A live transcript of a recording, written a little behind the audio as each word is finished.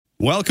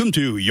Welcome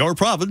to Your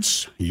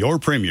Province, Your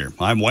Premier.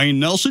 I'm Wayne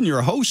Nelson,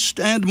 your host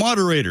and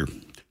moderator.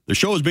 The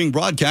show is being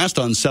broadcast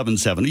on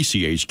 770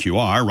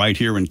 CHQR right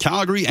here in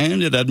Calgary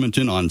and at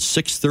Edmonton on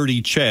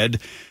 630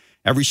 CHED.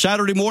 Every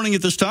Saturday morning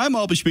at this time,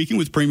 I'll be speaking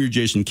with Premier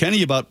Jason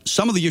Kenney about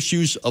some of the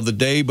issues of the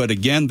day. But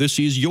again, this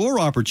is your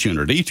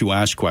opportunity to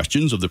ask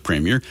questions of the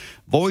Premier,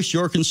 voice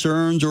your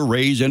concerns, or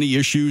raise any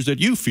issues that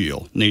you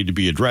feel need to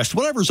be addressed.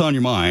 Whatever's on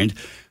your mind,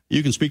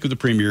 you can speak with the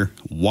Premier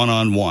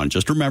one-on-one.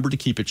 Just remember to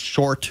keep it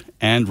short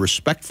and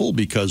respectful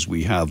because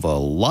we have a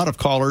lot of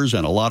callers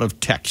and a lot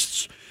of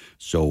texts.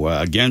 So,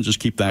 again,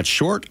 just keep that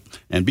short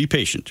and be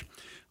patient.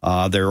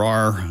 There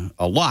are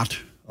a lot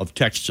of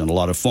texts and a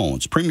lot of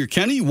phones. Premier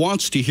Kenney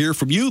wants to hear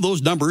from you.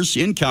 Those numbers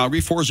in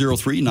Calgary,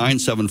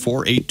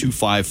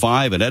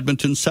 403-974-8255. At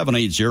Edmonton,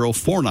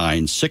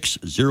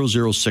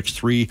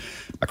 780-496-0063.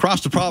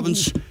 Across the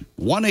province,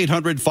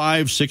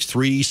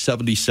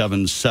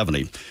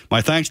 1-800-563-7770.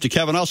 My thanks to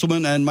Kevin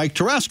Usselman and Mike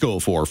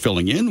Tarasco for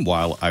filling in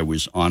while I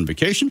was on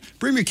vacation.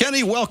 Premier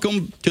Kenney,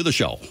 welcome to the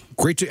show.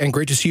 Great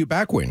to see you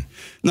back, Wayne.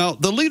 Now,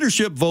 the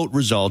leadership vote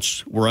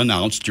results were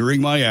announced during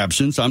my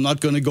absence. I'm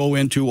not going to go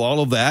into all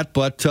of that,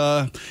 but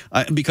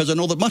because I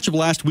know that much of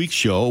last week's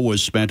show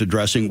was spent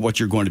addressing what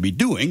you're going to be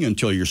doing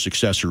until your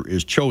successor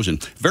is chosen.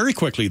 Very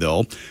quickly,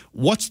 though,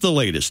 what's the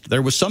latest?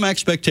 There was some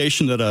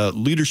expectation that a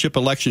leadership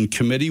election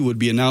committee would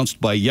be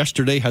announced by yesterday.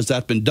 Has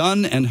that been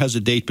done, and has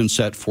a date been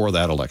set for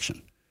that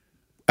election?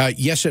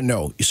 Yes and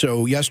no.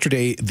 So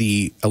yesterday,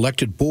 the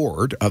elected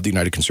board of the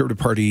United Conservative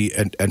Party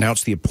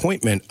announced the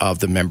appointment of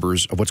the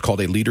members of what's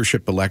called a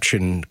leadership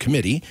election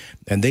committee,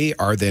 and they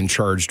are then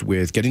charged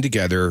with getting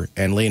together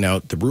and laying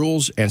out the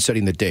rules and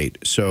setting the date.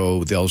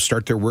 So they'll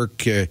start their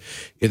work in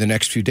the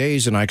next few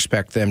days, and I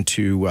expect them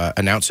to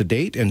announce a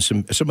date and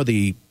some of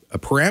the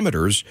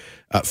parameters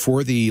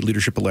for the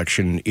leadership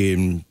election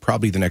in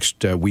probably the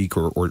next week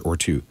or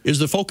two. Is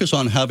the focus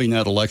on having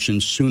that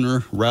election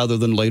sooner rather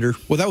than later?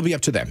 Well, that will be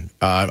up to them.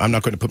 I'm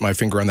not going to put my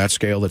finger on that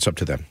scale. That's up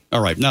to them.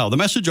 All right. Now, the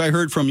message I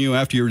heard from you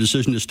after your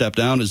decision to step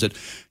down is that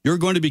you're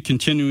going to be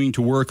continuing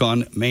to work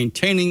on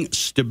maintaining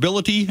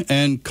stability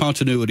and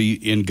continuity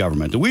in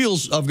government. The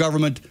wheels of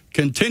government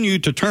continue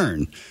to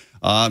turn.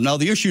 Now,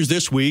 the issues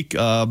this week,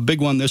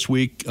 big one this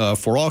week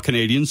for all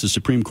Canadians, the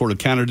Supreme Court of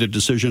Canada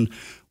decision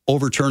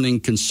overturning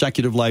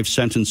consecutive life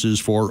sentences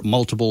for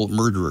multiple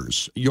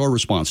murderers. Your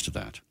response to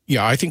that?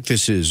 Yeah, I think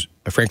this is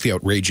frankly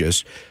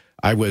outrageous.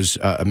 I was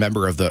a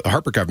member of the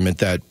Harper government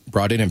that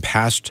brought in and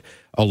passed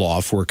a law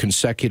for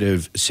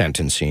consecutive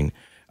sentencing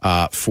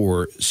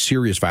for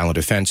serious violent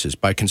offenses.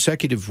 By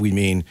consecutive, we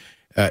mean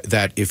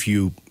that if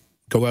you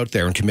go out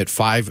there and commit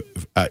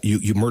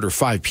you murder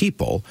 5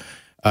 people,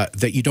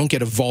 that you don't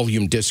get a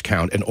volume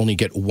discount and only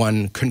get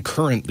one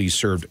concurrently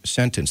served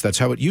sentence. That's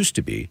how it used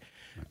to be.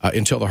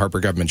 Until the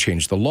Harper government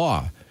changed the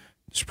law.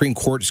 The Supreme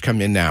Court has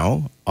come in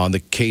now on the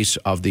case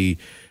of the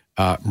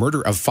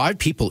murder of 5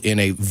 people in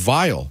a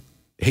vile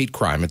hate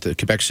crime at the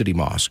Quebec City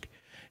Mosque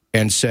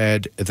and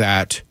said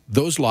that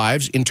those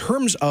lives, in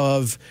terms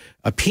of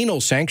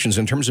penal sanctions,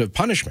 in terms of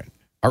punishment,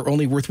 are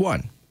only worth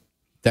one.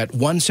 That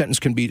one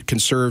sentence can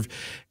serve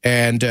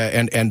and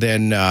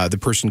then the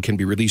person can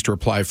be released or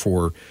apply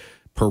for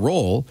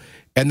parole.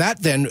 And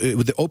that then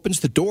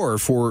opens the door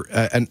for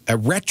a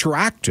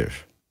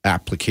retroactive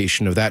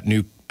application of that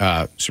new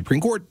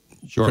Supreme Court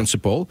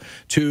principle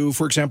to,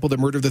 for example, the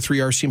murder of the 3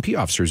 RCMP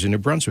officers in New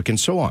Brunswick and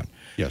so on.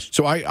 Yes.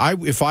 So I'm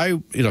not in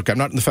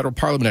the federal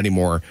parliament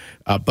anymore,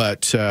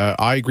 but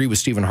I agree with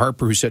Stephen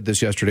Harper, who said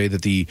this yesterday,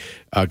 that the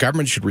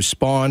government should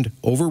respond,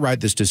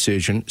 override this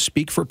decision,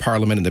 speak for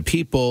Parliament and the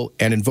people,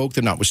 and invoke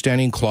the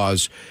notwithstanding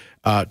clause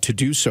to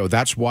do so.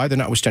 That's why the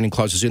notwithstanding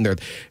clause is in there.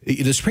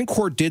 The Supreme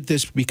Court did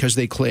this because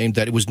they claimed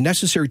that it was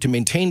necessary to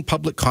maintain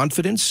public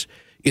confidence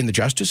in the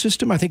justice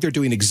system. I think they're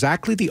doing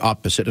exactly the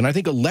opposite. And I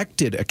think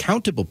elected,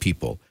 accountable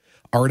people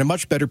are in a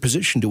much better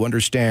position to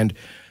understand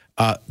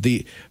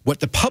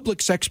what the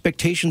public's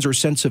expectations or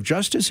sense of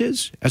justice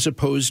is, as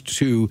opposed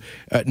to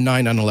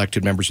 9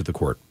 unelected members of the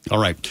court. All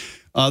right.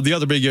 The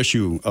other big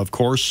issue, of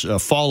course,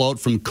 fallout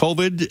from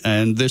COVID,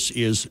 and this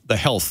is the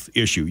health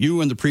issue.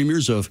 You and the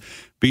premiers of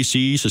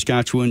BC,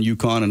 Saskatchewan,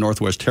 Yukon, and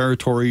Northwest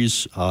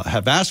Territories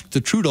have asked the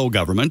Trudeau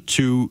government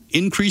to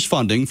increase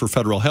funding for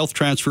federal health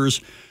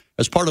transfers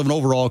as part of an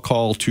overall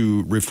call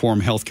to reform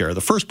healthcare. The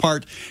first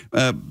part,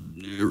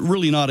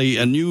 really not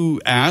a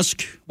new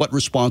ask. What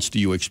response do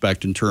you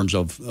expect in terms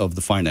of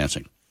the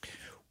financing?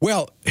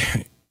 Well,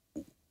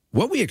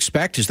 what we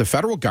expect is the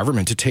federal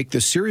government to take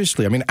this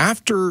seriously. I mean,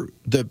 after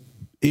the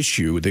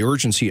issue, the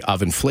urgency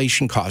of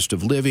inflation, cost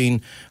of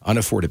living,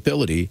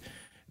 unaffordability,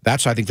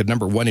 that's, I think, the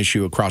number one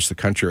issue across the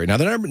country right now.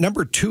 The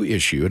number 2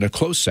 issue, in a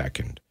close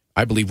second,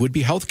 I believe, would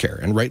be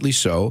healthcare, and rightly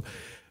so.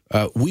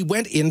 We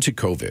went into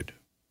COVID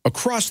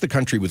across the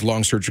country with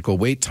long surgical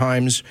wait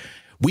times.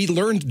 We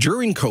learned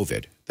during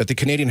COVID that the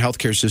Canadian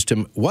healthcare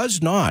system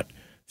was not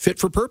fit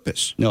for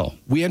purpose. No.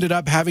 We ended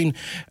up having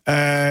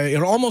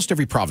in almost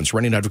every province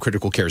running out of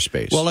critical care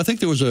space. Well, I think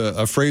there was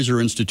a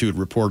Fraser Institute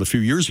report a few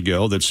years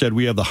ago that said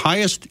we have the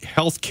highest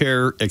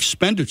healthcare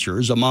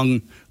expenditures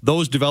among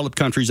those developed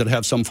countries that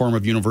have some form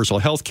of universal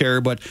health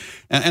care.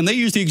 And they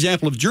use the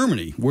example of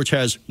Germany, which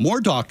has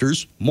more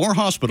doctors, more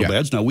hospital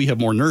beds. Now, we have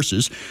more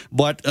nurses,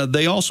 but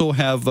they also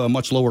have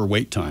much lower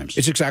wait times.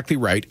 It's exactly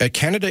right.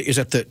 Canada is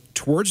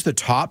towards the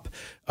top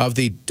of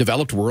the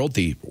developed world,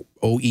 the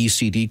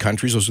OECD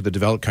countries, those are the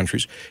developed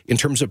countries, in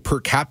terms of per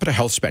capita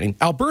health spending.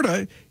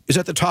 Alberta is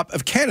at the top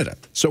of Canada.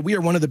 So we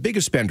are one of the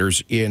biggest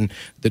spenders in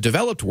the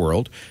developed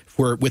world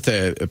with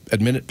a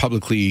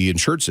publicly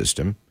insured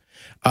system.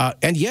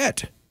 And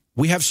yet,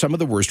 we have some of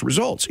the worst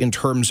results in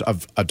terms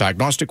of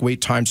diagnostic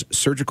wait times,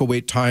 surgical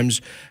wait times,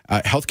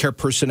 healthcare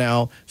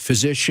personnel,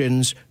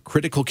 physicians,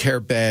 critical care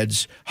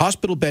beds,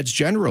 hospital beds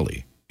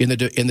generally in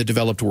the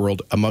developed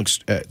world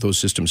amongst those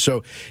systems.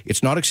 So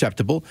it's not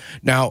acceptable.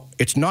 Now,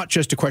 it's not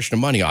just a question of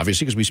money,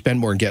 obviously, because we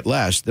spend more and get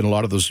less than a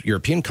lot of those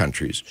European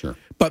countries. Sure.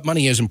 But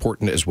money is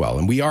important as well.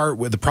 And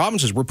the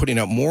province is we're putting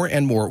out more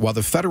and more, while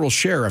the federal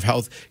share of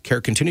health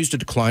care continues to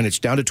decline. It's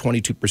down to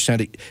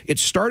 22%. It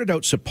started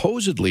out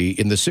supposedly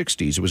in the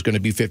 60s. It was going to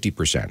be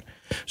 50%.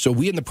 So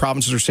we in the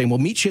provinces are saying, we'll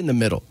meet you in the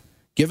middle.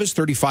 Give us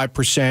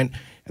 35%.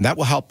 And that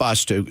will help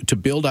us to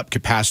build up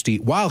capacity,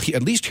 while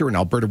at least here in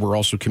Alberta, we're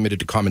also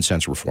committed to common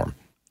sense reform.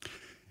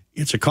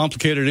 It's a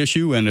complicated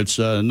issue, and it's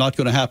not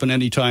going to happen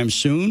anytime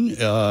soon.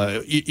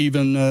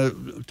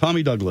 Even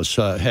Tommy Douglas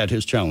had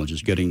his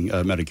challenges getting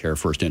Medicare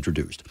first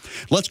introduced.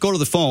 Let's go to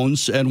the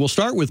phones, and we'll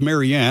start with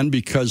Marianne,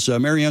 because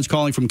Marianne's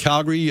calling from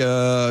Calgary.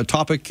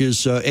 Topic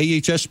is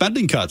AHS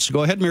spending cuts.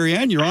 Go ahead,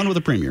 Marianne. You're on with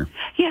the Premier.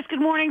 Yes,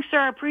 good morning, sir.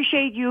 I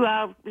appreciate you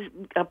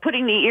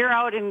putting the ear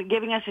out and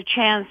giving us a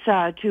chance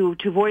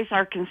to voice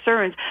our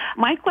concerns.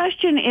 My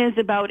question is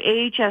about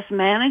AHS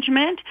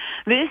management.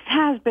 This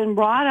has been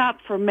brought up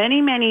for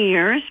many, many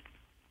years,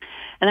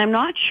 and I'm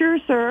not sure,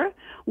 sir,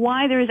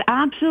 why there is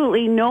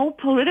absolutely no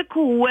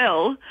political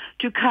will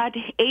to cut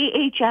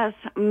AHS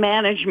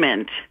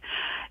management.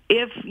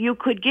 If you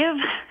could give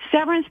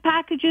severance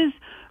packages,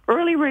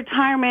 early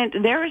retirement,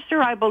 there,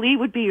 sir, I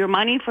believe would be your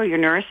money for your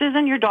nurses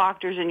and your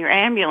doctors and your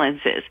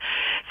ambulances.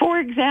 For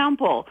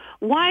example,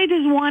 why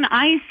does one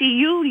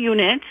ICU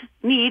unit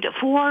need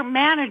 4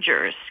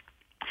 managers?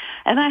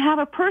 And I have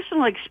a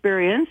personal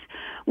experience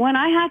when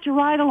I had to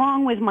ride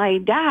along with my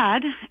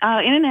dad in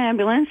an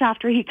ambulance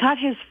after he cut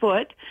his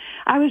foot.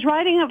 I was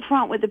riding up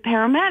front with the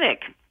paramedic.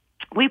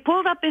 We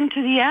pulled up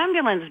into the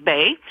ambulance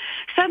bay.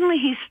 Suddenly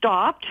he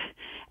stopped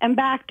and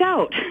backed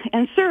out.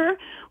 And, sir,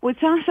 what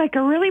sounds like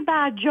a really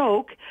bad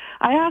joke,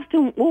 I asked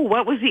him, oh,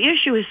 what was the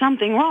issue? Is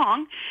something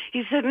wrong?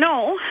 He said,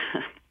 no.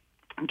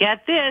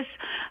 Get this,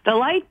 the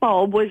light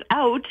bulb was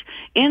out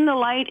in the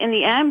light in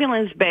the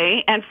ambulance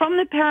bay, and from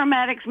the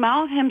paramedic's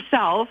mouth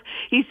himself,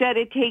 he said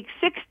it takes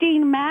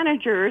 16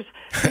 managers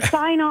to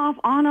sign off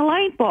on a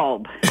light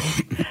bulb.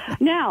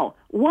 Now,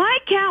 why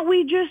can't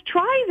we just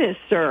try this,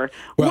 sir?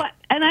 Well,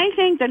 and I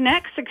think the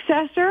next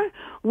successor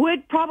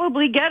would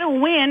probably get a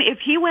win if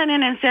he went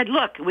in and said,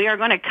 look, we are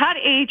going to cut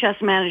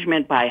AHS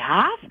management by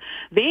half.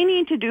 They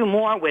need to do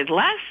more with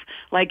less,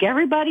 like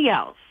everybody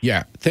else.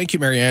 Yeah. Thank you,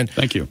 Marianne.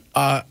 Thank you.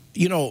 I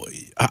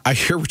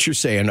hear what you're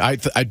saying. I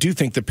do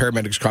think the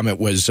paramedic's comment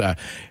was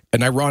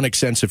an ironic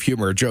sense of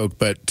humor, a joke,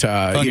 but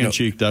tongue in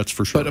cheek, that's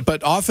for sure.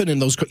 But often in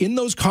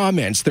those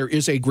comments, there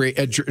is a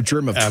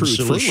germ of truth.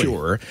 Absolutely. For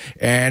sure.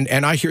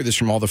 And I hear this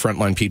from all the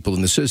frontline people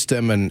in the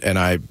system. And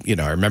I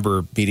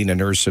remember meeting a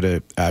nurse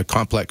at a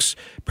complex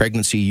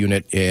pregnancy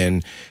unit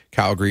in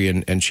Calgary,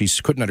 and she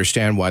couldn't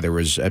understand why there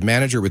was a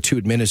manager with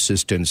 2 admin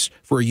assistants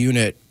for a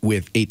unit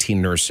with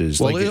 18 nurses.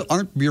 Well,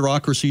 aren't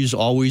bureaucracies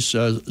always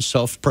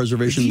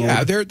self-preservation mode?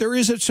 Yeah,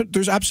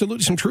 there's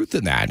absolutely some truth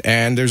in that,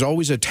 and there's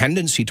always a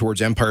tendency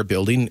towards empire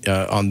building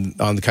on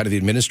the kind of the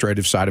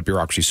administrative side of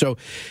bureaucracy. So,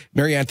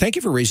 Marianne, thank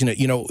you for raising it.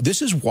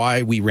 This is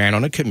why we ran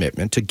on a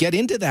commitment to get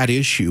into that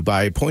issue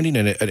by appointing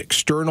an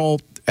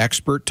external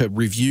expert to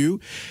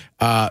review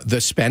the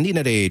spending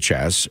at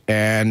AHS,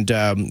 and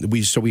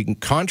we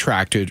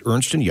contracted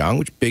Ernst & Young,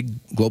 which big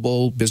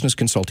global business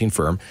consulting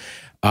firm,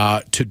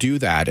 to do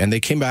that. And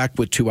they came back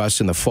to us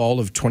in the fall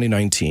of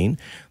 2019.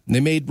 And they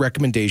made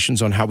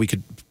recommendations on how we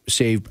could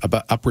save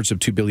about upwards of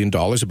 $2 billion,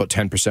 about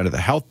 10% of the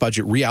health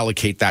budget,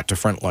 reallocate that to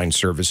frontline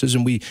services.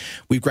 And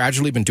we've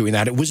gradually been doing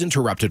that. It was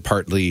interrupted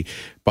partly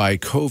by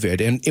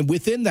COVID. And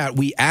within that,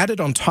 we added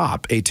on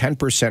top a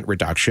 10%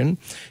 reduction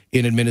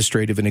in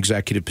administrative and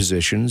executive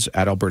positions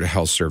at Alberta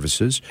Health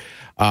Services.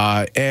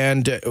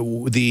 And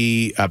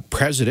the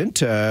president,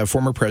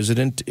 former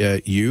president,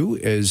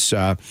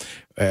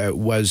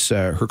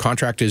 her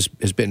contract has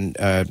been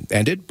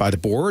ended by the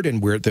board,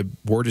 and the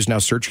board is now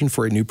searching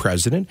for a new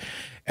president.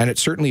 And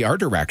it's certainly our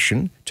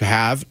direction to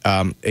have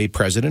a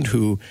president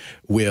who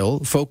will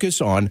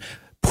focus on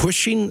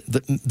pushing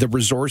the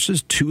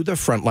resources to the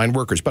frontline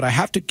workers. But I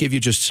have to give you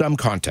just some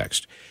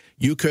context.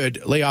 You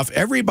could lay off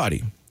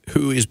everybody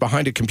who is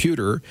behind a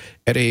computer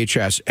at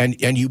AHS,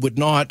 and you would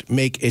not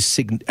make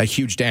a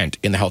huge dent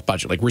in the health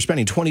budget. Like, we're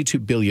spending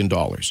 $22 billion.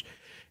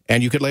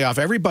 And you could lay off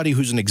everybody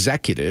who's an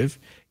executive,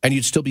 and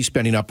you'd still be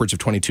spending upwards of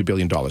 $22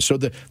 billion. So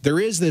there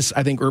is this,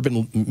 I think,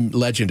 urban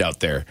legend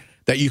out there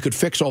that you could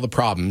fix all the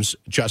problems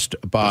just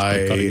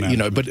by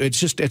but it's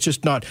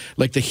just not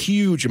like the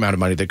huge amount of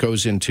money that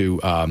goes into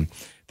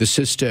the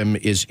system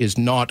is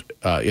not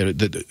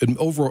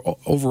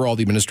overall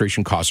the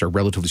administration costs are a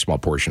relatively small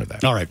portion of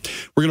that. All right.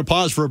 We're going to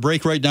pause for a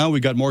break right now. We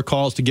got more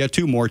calls to get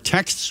to, more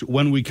texts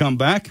when we come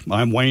back.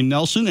 I'm Wayne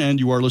Nelson, and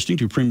you are listening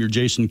to Premier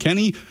Jason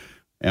Kenney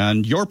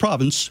and Your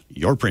Province,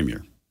 Your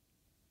Premier.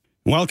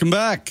 Welcome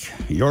back.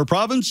 Your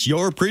Province,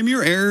 Your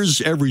Premier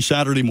airs every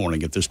Saturday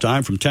morning at this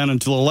time from 10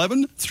 until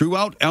 11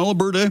 throughout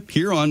Alberta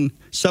here on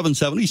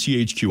 770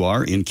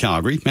 CHQR in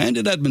Calgary and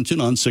in Edmonton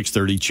on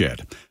 630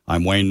 CHED.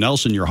 I'm Wayne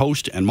Nelson, your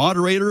host and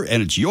moderator,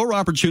 and it's your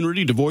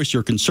opportunity to voice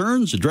your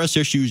concerns, address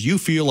issues you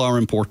feel are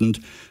important,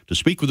 to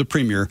speak with the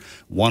Premier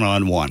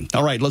one-on-one.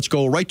 All right, let's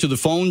go right to the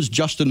phones.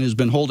 Justin has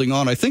been holding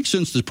on, I think,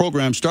 since the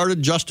program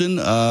started. Justin,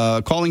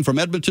 calling from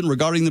Edmonton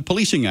regarding the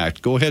Policing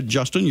Act. Go ahead,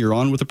 Justin. You're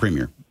on with the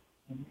Premier.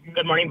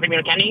 Good morning,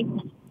 Premier Kenney.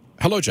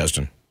 Hello,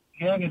 Justin.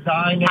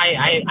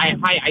 Hi.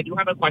 I do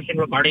have a question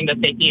regarding the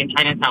safety in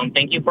Chinatown.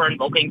 Thank you for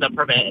invoking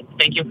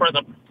Thank you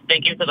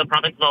to the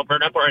province of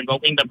Alberta for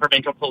invoking the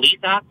Provincial Police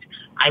Act.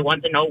 I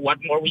want to know what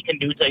more we can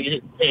do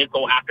to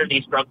go after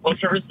these drug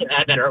pushers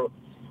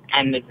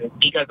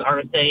because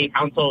our state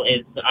council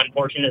is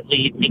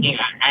unfortunately taking,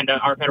 and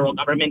our federal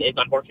government is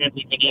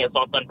unfortunately taking a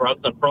soft on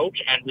drugs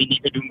approach, and we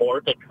need to do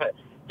more to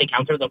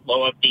counter the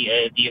flow of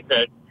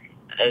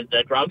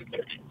the drugs,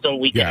 so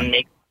we can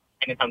make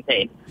Chinatown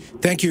safe.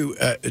 Thank you,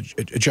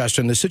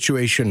 Justin. The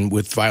situation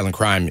with violent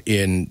crime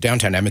in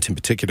downtown Edmonton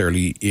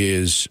particularly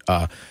is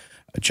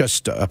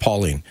just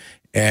appalling.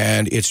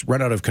 And it's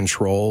run out of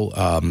control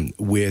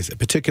with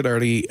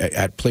particularly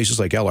at places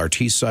like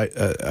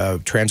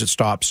LRT transit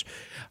stops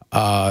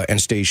and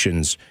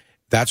stations.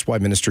 That's why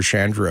Minister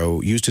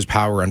Shandro used his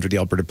power under the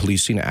Alberta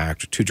Policing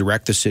Act to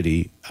direct the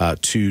city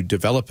to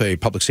develop a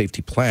public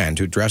safety plan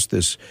to address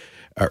this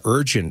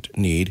urgent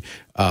need,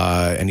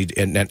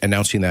 and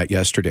announcing that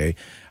yesterday.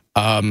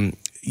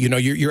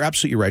 You're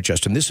absolutely right,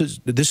 Justin.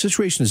 This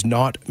situation is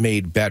not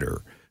made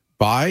better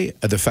by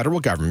the federal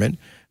government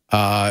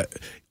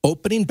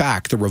opening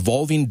back the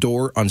revolving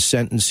door on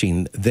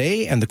sentencing.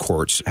 They and the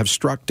courts have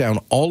struck down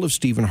all of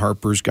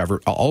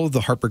all of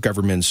the Harper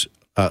government's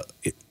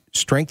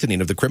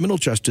strengthening of the criminal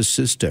justice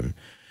system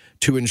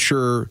to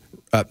ensure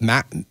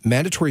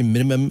mandatory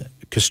minimum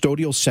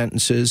custodial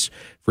sentences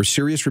for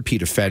serious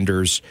repeat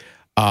offenders,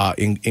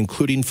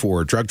 including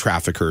for drug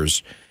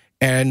traffickers.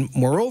 And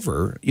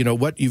moreover,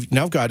 what you've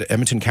now got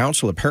Edmonton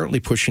Council apparently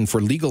pushing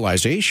for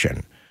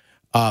legalization,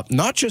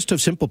 not just of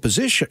simple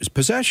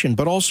possession,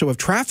 but also of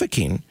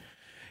trafficking.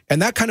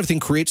 And that kind of thing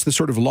creates the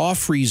sort of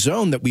law-free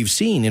zone that we've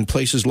seen in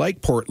places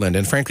like Portland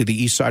and, frankly,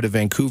 the east side of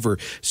Vancouver,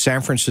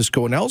 San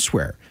Francisco, and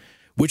elsewhere,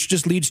 which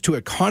just leads to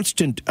a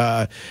constant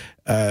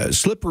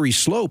slippery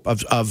slope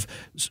of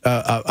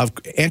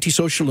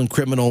antisocial and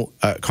criminal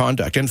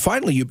conduct. And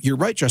finally, you're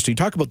right, Justin. You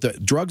talk about the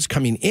drugs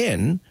coming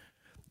in.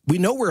 We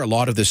know where a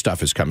lot of this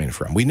stuff is coming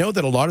from. We know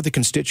that a lot of the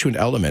constituent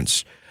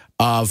elements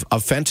of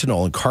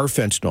fentanyl and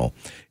carfentanil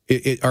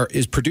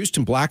is produced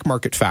in black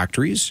market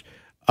factories,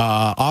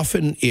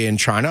 often in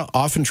China,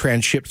 often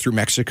transshipped through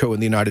Mexico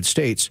and the United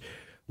States.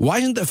 Why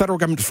isn't the federal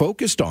government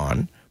focused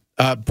on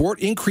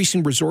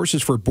increasing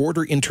resources for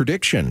border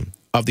interdiction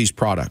of these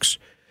products?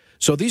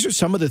 So these are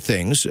some of the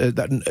things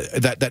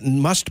that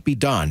must be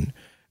done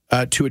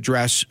to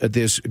address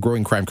this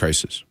growing crime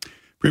crisis.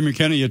 Premier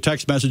Kenney, a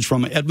text message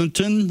from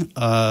Edmonton.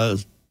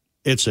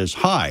 It says,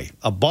 hi,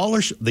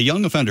 abolish the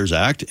Young Offenders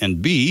Act,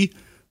 and B,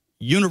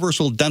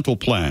 universal dental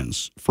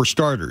plans. For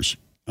starters,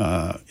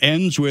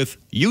 ends with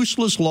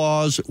useless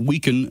laws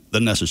weaken the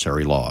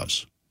necessary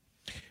laws.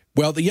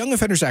 Well, the Young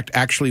Offenders Act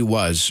actually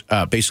was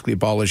basically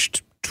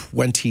abolished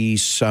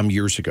 20-some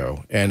years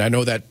ago. And I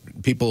know that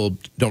people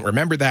don't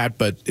remember that,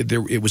 but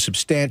it was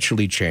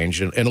substantially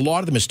changed. And a lot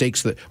of the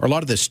mistakes or a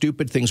lot of the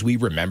stupid things we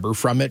remember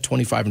from it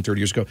 25 and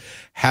 30 years ago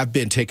have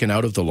been taken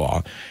out of the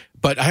law.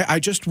 But I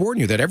just warn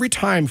you that every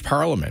time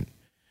Parliament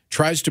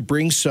tries to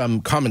bring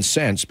some common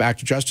sense back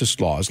to justice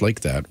laws like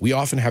that, we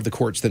often have the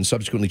courts then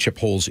subsequently chip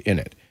holes in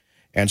it.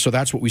 And so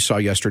that's what we saw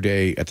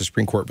yesterday at the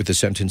Supreme Court with the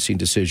sentencing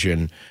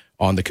decision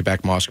on the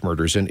Quebec mosque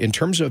murders. And in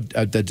terms of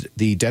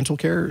the dental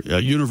care?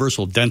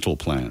 Universal dental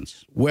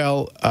plans.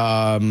 Well,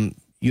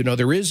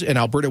 there is, in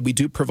Alberta, we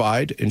do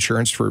provide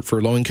insurance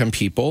for low-income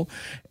people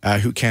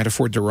who can't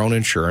afford their own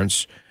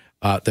insurance.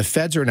 The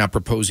feds are now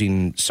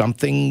proposing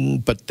something,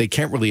 but they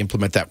can't really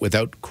implement that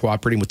without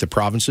cooperating with the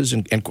provinces.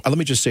 And let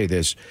me just say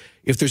this.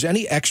 If there's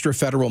any extra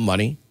federal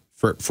money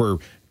for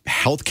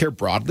healthcare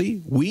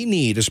broadly, we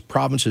need as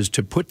provinces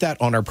to put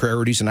that on our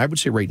priorities. And I would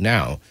say right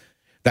now,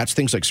 that's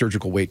things like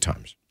surgical wait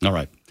times. All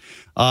right.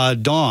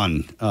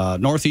 Dawn,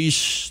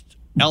 Northeast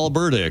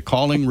Alberta,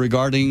 calling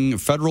regarding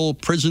federal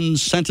prison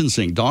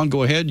sentencing. Dawn,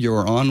 go ahead.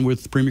 You're on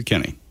with Premier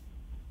Kenney.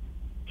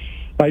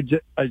 Hi,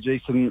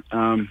 Jason.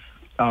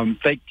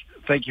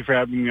 Thank you for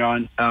having me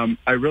on.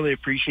 I really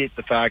appreciate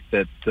the fact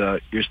that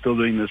you're still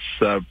doing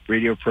this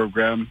radio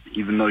program,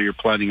 even though you're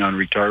planning on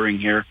retiring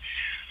here.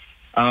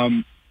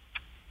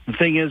 The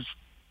thing is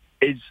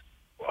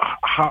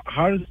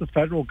how does the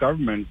federal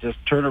government just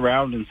turn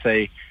around and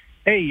say,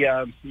 hey,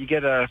 you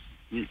get a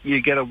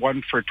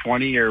 1 for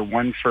 20 or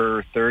 1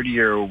 for 30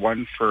 or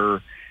 1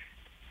 for...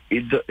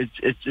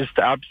 It's just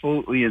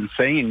absolutely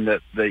insane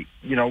that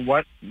you know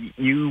what,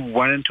 you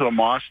went into a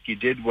mosque, you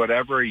did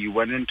whatever, you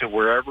went into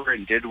wherever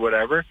and did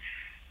whatever,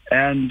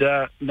 and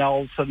now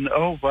all of a sudden,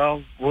 oh,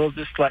 well, we'll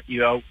just let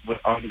you out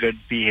on good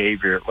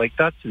behavior. Like,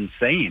 that's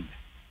insane.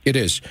 It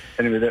is.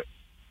 Anyway,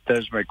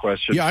 there's my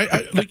question. Yeah,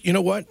 you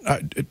know what,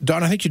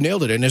 Don, I think you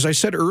nailed it. And as I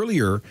said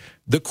earlier,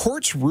 the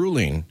court's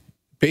ruling,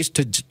 based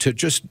to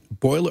just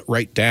boil it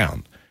right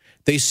down,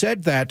 they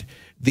said that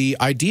the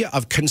idea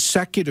of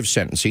consecutive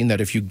sentencing,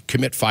 that if you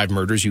commit 5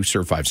 murders, you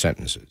serve 5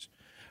 sentences,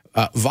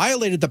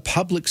 violated the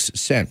public's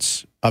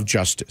sense of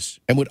justice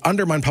and would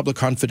undermine public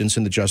confidence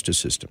in the justice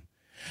system.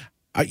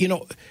 You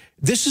know,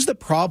 this is the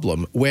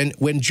problem.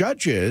 When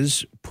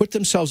judges put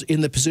themselves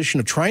in the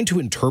position of trying to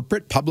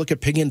interpret public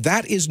opinion,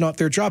 that is not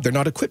their job. They're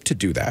not equipped to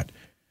do that,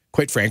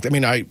 quite frankly. I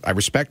mean, I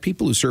respect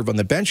people who serve on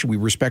the bench, and we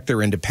respect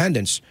their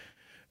independence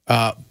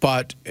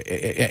but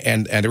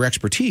their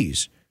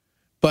expertise.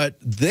 But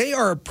they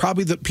are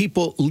probably the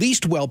people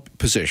least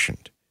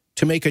well-positioned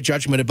to make a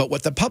judgment about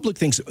what the public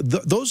thinks.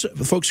 Those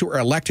folks who are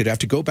elected have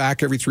to go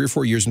back every 3 or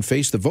 4 years and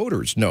face the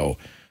voters. No.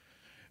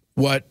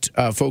 What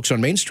folks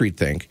on Main Street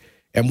think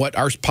and what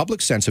our public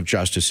sense of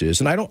justice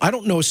is. And I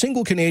don't know a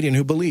single Canadian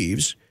who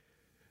believes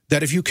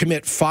that if you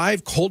commit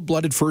 5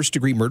 cold-blooded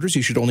first-degree murders,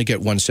 you should only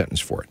get 1 sentence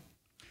for it.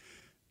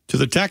 To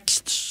the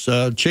texts,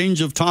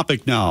 change of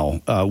topic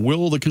now.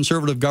 Will the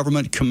Conservative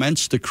government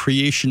commence the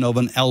creation of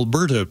an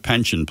Alberta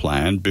pension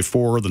plan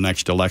before the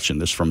next election?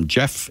 This from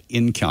Jeff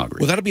in Calgary.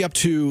 Well, that'll be up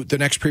to the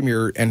next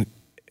premier and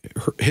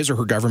his or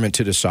her government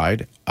to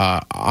decide.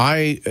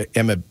 I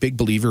am a big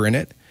believer in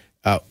it,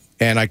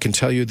 and I can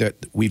tell you that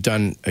we've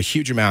done a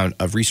huge amount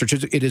of research.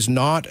 It is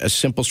not a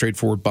simple,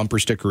 straightforward bumper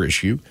sticker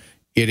issue.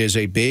 It is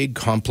a big,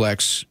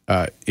 complex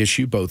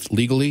issue, both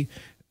legally,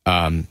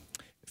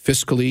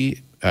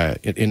 fiscally,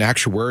 in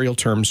actuarial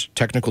terms,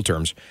 technical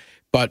terms.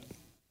 But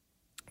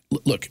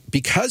look,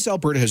 because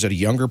Alberta has had a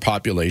younger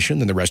population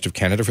than the rest of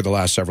Canada for the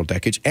last several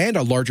decades, and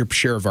a larger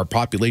share of our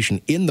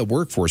population in the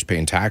workforce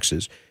paying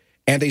taxes,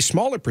 and a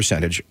smaller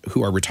percentage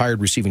who are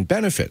retired receiving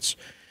benefits,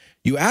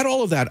 you add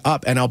all of that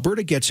up, and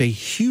Alberta gets a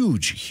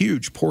huge,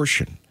 huge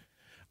portion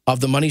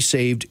of the money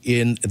saved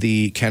in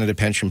the Canada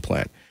Pension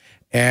Plan.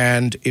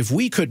 And if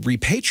we could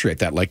repatriate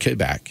that like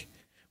Quebec,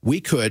 we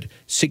could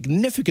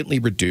significantly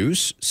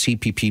reduce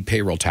CPP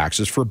payroll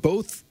taxes for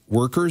both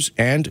workers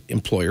and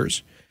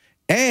employers,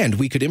 and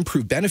we could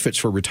improve benefits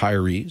for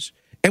retirees,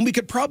 and we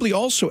could probably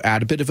also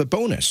add a bit of a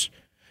bonus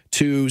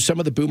to some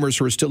of the boomers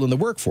who are still in the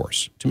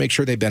workforce to make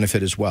sure they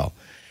benefit as well.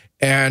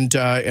 And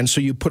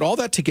so you put all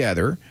that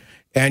together,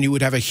 and you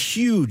would have a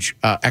huge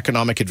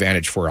economic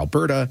advantage for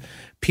Alberta,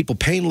 people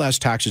paying less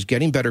taxes,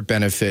 getting better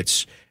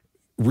benefits,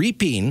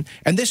 reaping,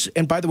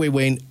 and by the way,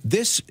 Wayne,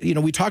 this,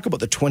 we talk about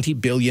the $20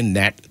 billion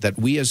net that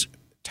we as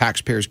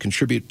taxpayers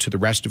contribute to the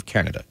rest of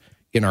Canada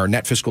in our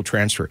net fiscal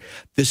transfer.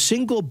 The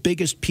single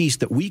biggest piece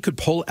that we could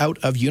pull out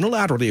of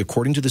unilaterally,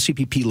 according to the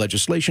CPP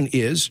legislation,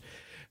 is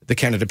the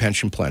Canada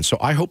Pension Plan. So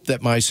I hope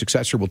that my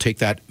successor will take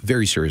that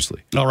very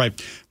seriously. All right.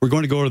 We're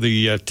going to go to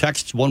the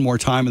texts one more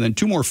time and then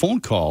 2 more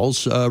phone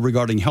calls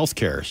regarding health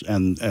care.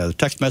 And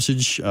text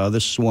message,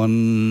 this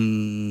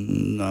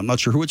one, I'm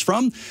not sure who it's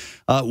from.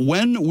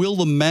 When will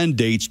the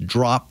mandates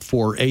drop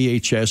for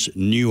AHS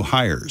new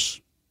hires?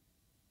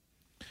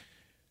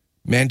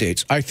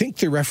 Mandates. I think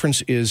the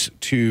reference is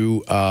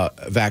to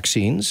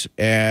vaccines.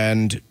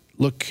 And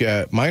look,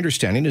 my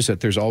understanding is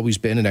that there's always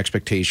been an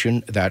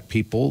expectation that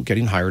people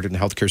getting hired in the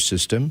healthcare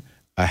system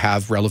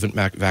have relevant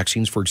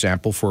vaccines, for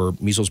example, for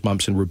measles,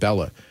 mumps, and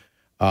rubella,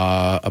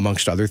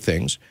 amongst other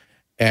things.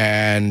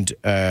 And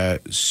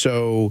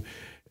so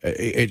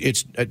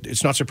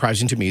it's not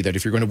surprising to me that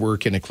if you're going to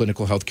work in a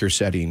clinical healthcare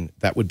setting,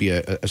 that would be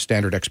a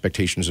standard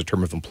expectation as a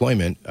term of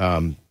employment.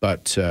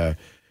 But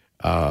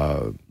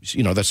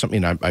that's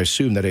something I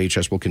assume that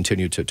AHS will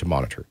continue to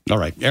monitor. All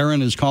right.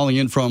 Aaron is calling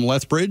in from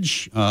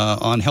Lethbridge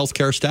on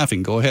healthcare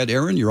staffing. Go ahead,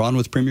 Aaron. You're on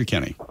with Premier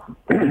Kenny.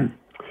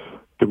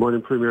 Good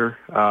morning, Premier.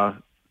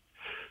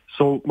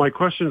 So my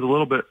question is a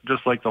little bit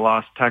just like the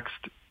last text,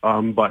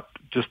 but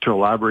just to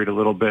elaborate a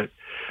little bit.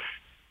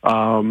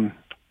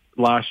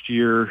 Last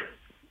year,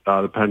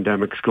 the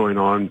pandemic's going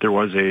on. There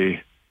was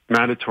a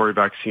mandatory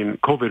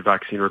COVID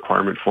vaccine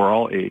requirement for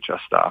all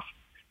AHS staff.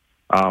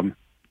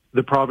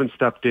 The province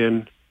stepped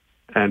in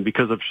and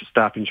because of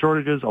staffing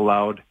shortages,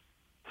 allowed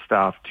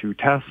staff to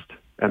test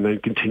and then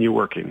continue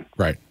working.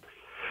 Right.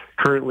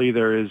 Currently,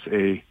 there is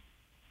a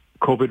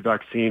COVID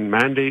vaccine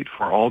mandate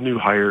for all new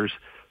hires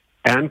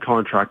and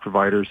contract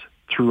providers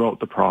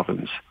throughout the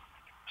province.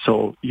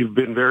 So you've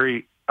been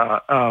very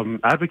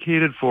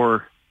advocated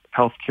for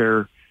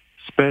healthcare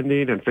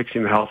spending and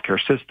fixing the healthcare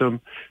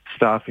system.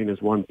 Staffing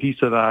is one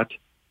piece of that.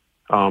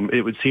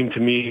 It would seem to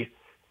me,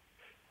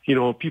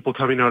 people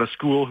coming out of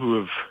school who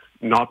have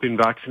not been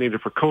vaccinated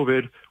for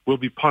COVID will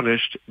be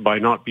punished by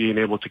not being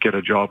able to get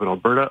a job in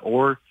Alberta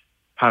or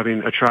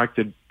having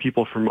attracted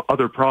people from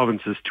other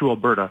provinces to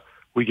Alberta,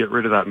 we get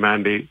rid of that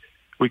mandate.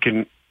 We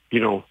can,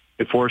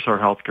 enforce our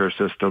healthcare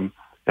system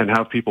and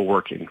have people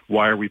working.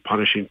 Why are we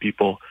punishing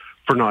people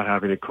for not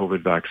having a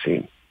COVID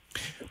vaccine?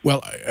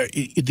 Well,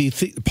 the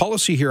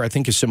policy here, I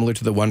think, is similar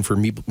to the one for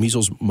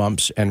measles,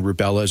 mumps, and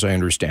rubella, as I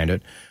understand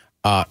it.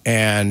 I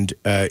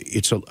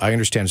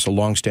understand it's a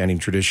long-standing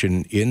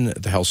tradition in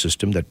the health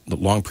system that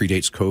long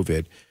predates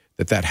COVID,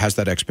 that has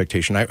that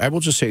expectation. I will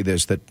just say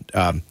this, that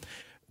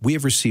we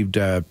have received,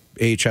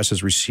 AHS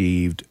has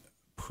received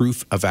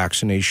proof of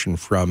vaccination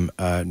from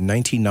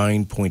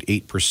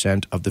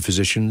 99.8% of the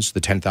physicians,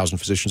 the 10,000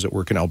 physicians that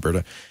work in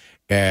Alberta,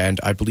 and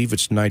I believe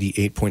it's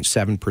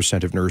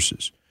 98.7% of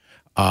nurses.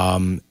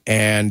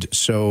 And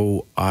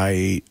so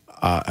I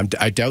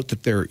doubt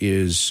that there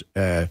is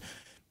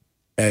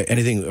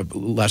anything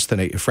less than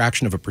a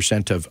fraction of a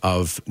percent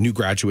of new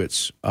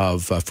graduates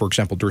of, for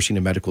example, Dursina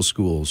Medical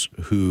Schools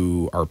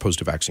who are opposed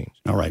to vaccines.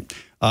 All right.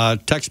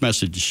 Text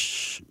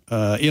message.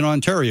 In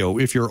Ontario,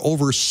 if you're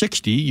over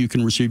 60, you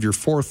can receive your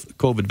 4th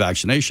COVID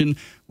vaccination.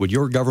 Would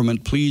your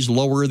government please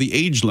lower the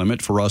age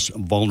limit for us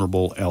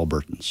vulnerable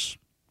Albertans?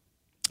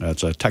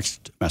 That's a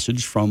text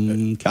message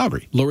from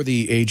Calgary. Lower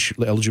the age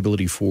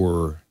eligibility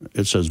for?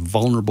 It says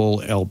vulnerable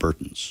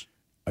Albertans.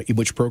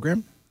 Which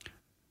program?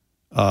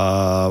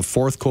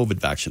 4th COVID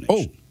vaccination.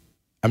 Oh,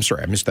 I'm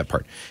sorry, I missed that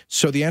part.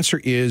 So the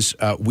answer is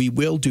we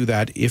will do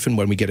that if and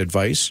when we get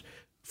advice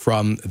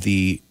from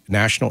the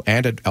National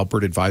and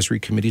Alberta Advisory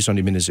Committees on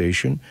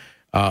Immunization.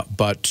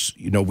 But,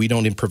 we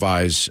don't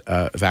improvise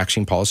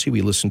vaccine policy.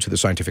 We listen to the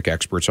scientific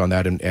experts on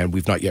that, and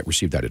we've not yet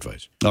received that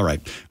advice. All right.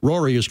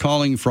 Rory is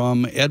calling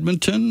from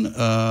Edmonton.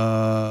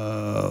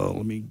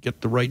 Let me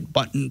get the right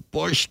button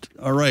pushed.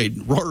 All right.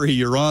 Rory,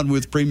 you're on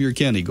with Premier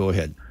Kenney. Go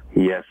ahead.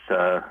 Yes.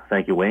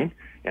 Thank you, Wayne.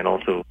 And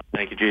also,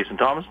 thank you, Jason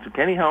Thomas.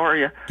 Kenny, how are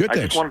you? Good, I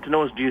thanks. just wanted to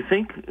know, do you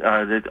think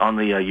that on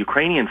the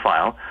Ukrainian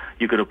file,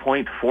 you could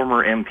appoint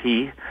former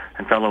MP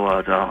and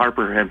fellow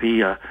Harper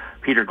MP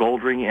Peter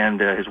Goldring and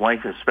his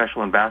wife as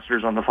special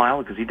ambassadors on the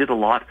file? Because he did a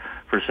lot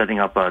for setting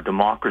up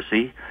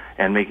democracy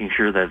and making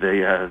sure that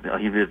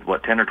he did,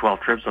 10 or 12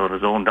 trips on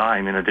his own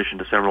dime, in addition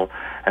to several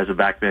as a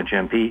backbench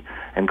MP,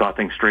 and got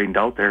things straightened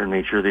out there and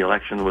made sure the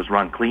election was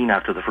run clean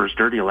after the first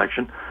dirty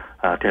election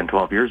 10,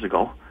 12 years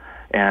ago.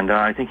 And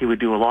I think he would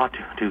do a lot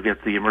to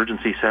get the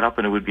emergency set up,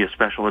 and it would be a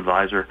special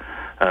advisor,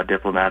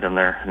 diplomat in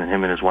there, and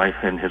him and his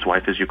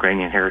wife is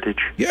Ukrainian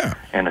heritage. Yeah.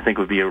 And I think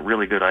it would be a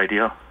really good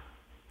idea.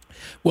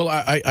 Well,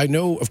 I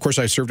know, of course,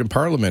 I served in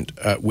Parliament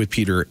with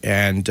Peter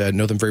and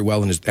know them very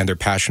well and their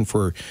passion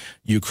for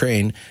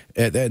Ukraine.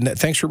 And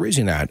thanks for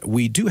raising that.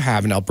 We do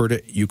have an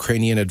Alberta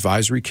Ukrainian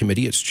Advisory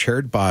Committee. It's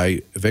chaired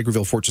by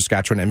Vegreville, Fort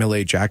Saskatchewan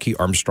MLA Jackie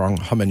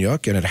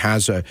Armstrong-Homanyuk, and it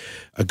has a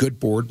good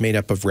board made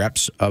up of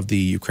reps of the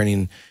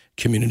Ukrainian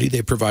community.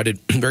 They provided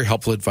very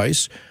helpful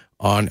advice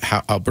on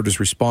how Alberta's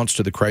response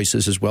to the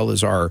crisis, as well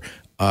as our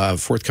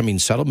forthcoming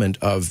settlement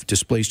of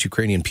displaced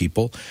Ukrainian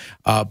people.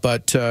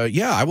 But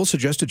I will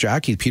suggest to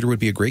Jackie, Peter would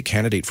be a great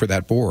candidate for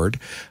that board.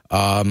 We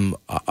don't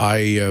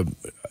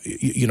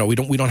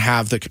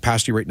have the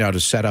capacity right now to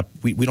set up.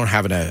 We don't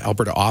have an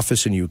Alberta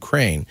office in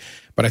Ukraine.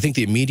 But I think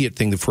the immediate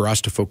thing for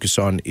us to focus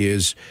on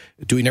is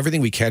doing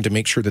everything we can to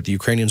make sure that the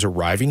Ukrainians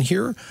arriving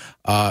here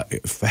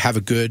have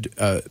a good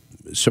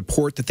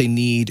support that they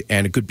need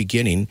and a good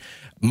beginning.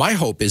 My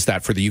hope is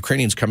that for the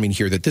Ukrainians coming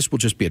here, that this will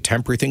just be a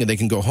temporary thing and they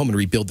can go home and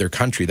rebuild their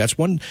country. That's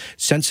one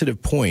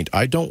sensitive point.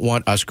 I don't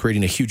want us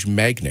creating a huge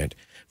magnet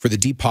for the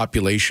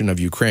depopulation of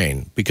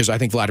Ukraine, because I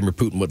think Vladimir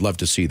Putin would love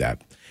to see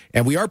that.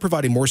 And we are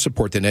providing more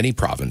support than any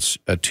province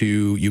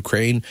to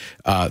Ukraine,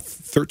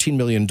 $13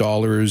 million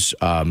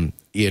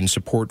in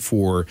support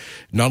for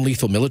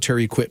non-lethal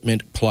military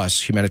equipment,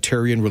 plus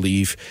humanitarian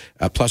relief.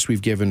 Plus,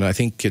 we've given, I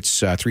think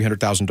it's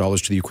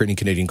 $300,000 to the Ukrainian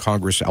Canadian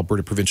Congress,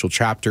 Alberta Provincial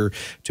Chapter,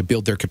 to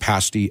build their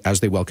capacity as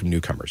they welcome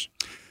newcomers.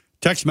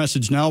 Text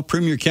message now,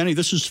 Premier Kenney.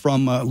 This is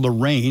from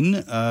Lorraine,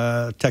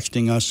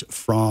 texting us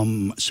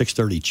from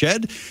 630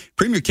 CHED.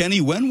 Premier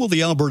Kenney, when will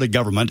the Alberta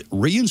government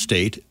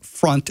reinstate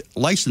front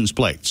license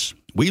plates?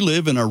 We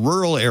live in a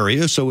rural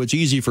area, so it's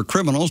easy for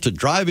criminals to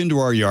drive into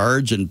our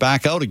yards and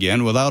back out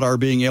again without our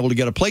being able to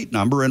get a plate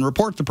number and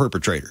report the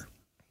perpetrator.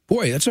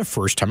 Boy, that's the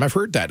first time I've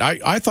heard that.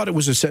 I thought it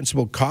was a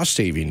sensible cost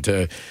saving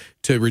to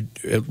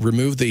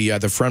remove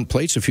the front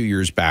plates a few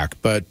years back,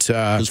 but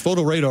because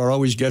photo radar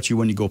always gets you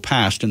when you go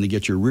past, and they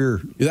get your rear.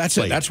 That's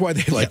plate. It. That's why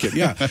they like it.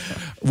 Yeah.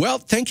 Well,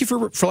 thank you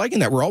for liking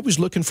that. We're always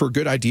looking for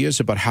good ideas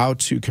about how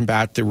to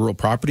combat the rural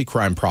property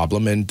crime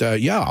problem, and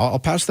I'll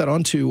pass that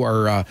on to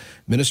our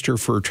Minister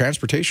for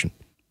Transportation.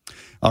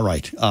 All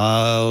right.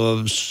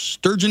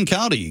 Sturgeon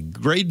County.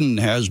 Graydon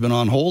has been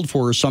on hold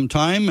for some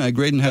time.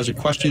 Graydon has a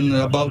question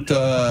about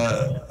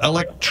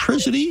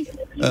electricity.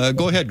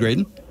 Go ahead,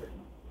 Graydon.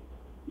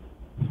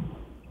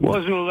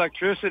 Wasn't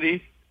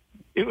electricity.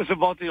 It was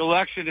about the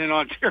election in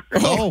Ontario.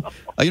 Oh,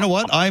 you know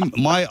what?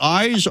 My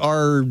eyes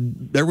are,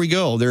 there we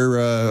go.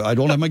 I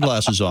don't have my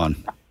glasses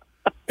on.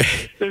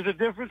 There's a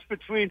difference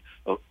between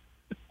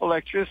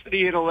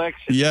electricity and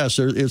election. Yes,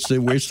 it's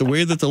the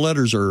way that the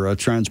letters are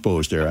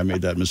transposed there. I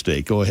made that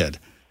mistake. Go ahead.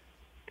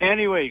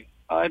 Anyway,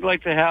 I'd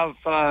like to have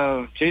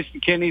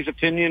Jason Kenney's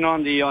opinion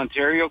on the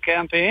Ontario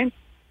campaign.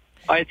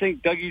 I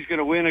think Dougie's going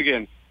to win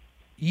again.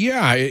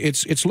 Yeah,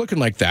 it's looking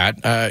like that.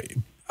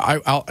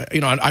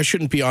 I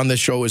shouldn't be on this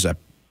show as a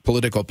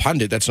political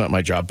pundit. That's not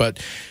my job.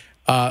 But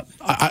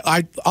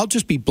I'll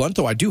just be blunt,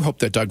 though. I do hope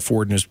that Doug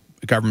Ford and his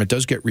government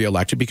does get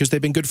reelected because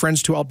they've been good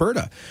friends to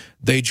Alberta.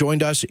 They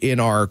joined us in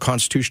our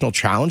constitutional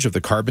challenge of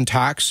the carbon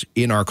tax,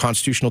 in our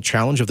constitutional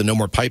challenge of the No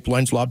More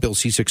Pipelines law, Bill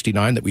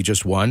C-69, that we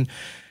just won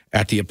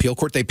at the appeal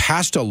court. They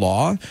passed a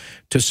law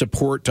to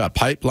support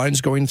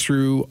pipelines going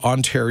through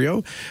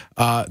Ontario.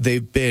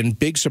 They've been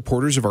big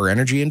supporters of our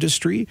energy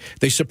industry.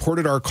 They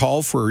supported our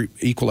call for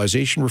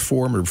equalization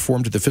reform or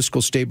reform to the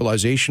fiscal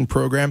stabilization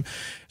program.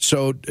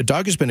 So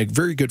Doug has been a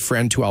very good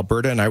friend to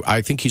Alberta, and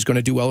I think he's going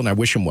to do well, and I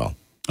wish him well.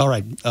 All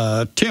right.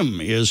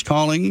 Tim is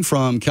calling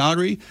from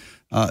Calgary.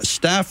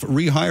 Staff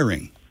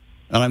rehiring.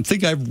 And I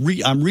think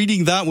I'm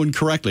reading that one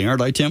correctly,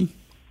 aren't I, Tim?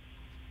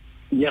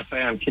 Yes, I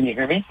am. Can you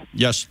hear me?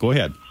 Yes, go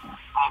ahead.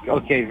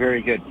 Okay,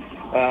 very good.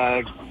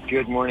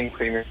 Good morning,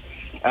 Premier.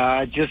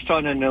 Just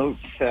on a note,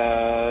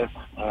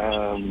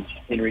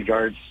 in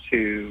regards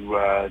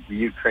to the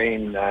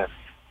Ukraine,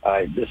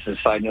 this is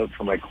a side note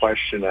for my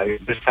question. I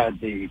just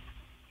had the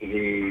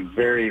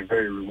very,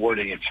 very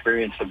rewarding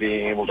experience of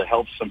being able to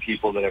help some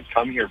people that have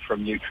come here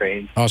from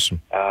Ukraine.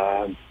 Awesome.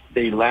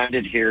 They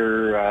landed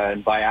here,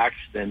 and by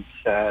accident,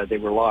 they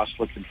were lost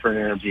looking for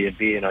an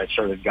Airbnb, and I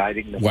started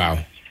guiding them. Wow.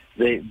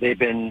 They've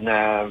been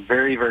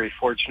very, very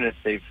fortunate.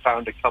 They've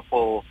found a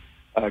couple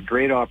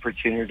great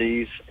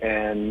opportunities,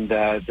 and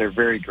they're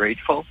very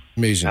grateful.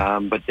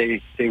 Amazing. But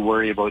they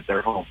worry about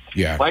their home.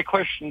 Yeah. My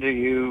question to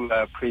you,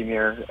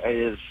 Premier,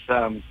 is,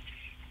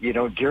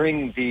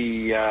 during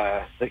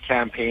the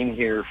campaign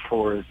here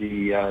for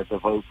the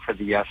vote for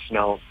the yes,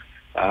 no,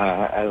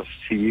 as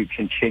to you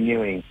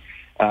continuing,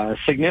 a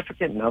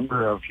significant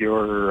number of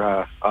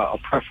your, I'll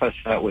preface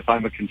that with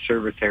I'm a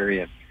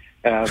conservatarian,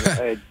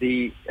 a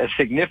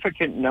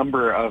significant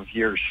number of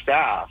your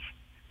staff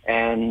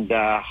and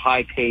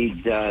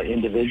high-paid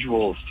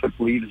individuals took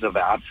leaves of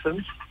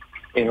absence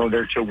in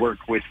order to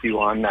work with you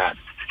on that.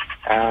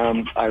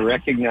 I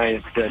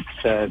recognize that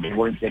they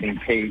weren't getting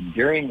paid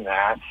during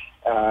that,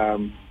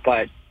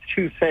 but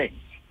two things.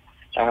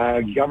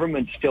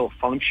 Government still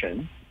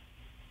function,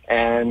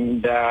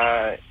 and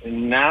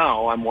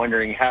now I'm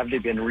wondering, have they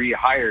been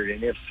rehired,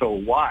 and if so,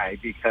 why?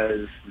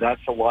 Because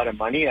that's a lot of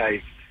money.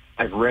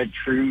 I've read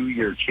through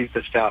your chief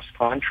of staff's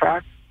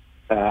contract.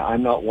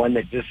 I'm not one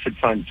that just sits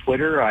on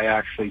Twitter. I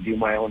actually do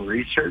my own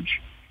research,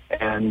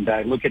 and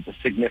I look at the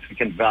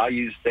significant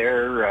values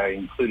there,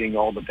 including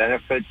all the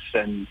benefits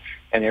and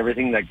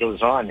everything that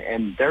goes on.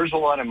 And there's a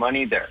lot of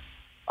money there.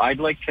 I'd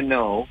like to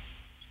know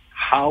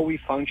how we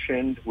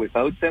functioned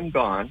without them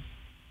gone,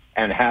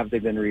 and have they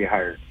been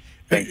rehired?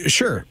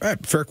 Sure.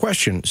 Fair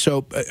question.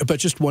 So, but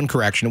just one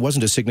correction. It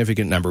wasn't a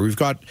significant number. We've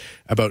got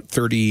about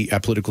 30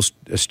 political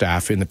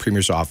staff in the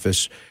Premier's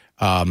office,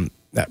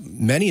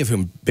 many of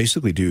whom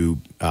basically do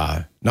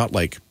not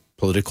like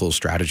political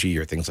strategy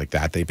or things like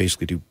that. They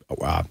basically do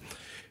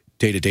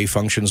day-to-day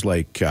functions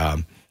like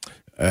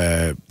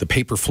the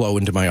paper flow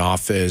into my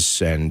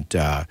office and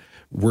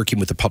working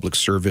with the public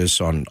service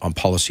on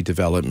policy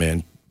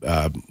development,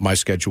 my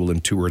schedule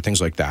and tour,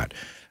 things like that.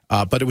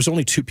 But it was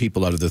only 2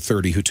 people out of the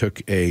 30 who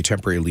took a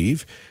temporary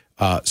leave.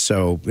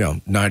 So,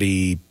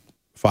 95%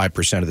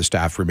 of the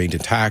staff remained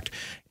intact.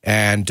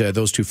 And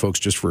those 2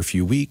 folks, just for a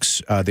few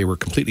weeks, they were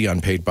completely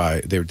unpaid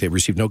they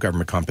received no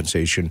government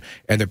compensation,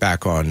 and they're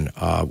back on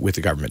with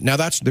the government. Now,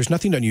 there's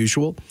nothing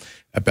unusual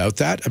about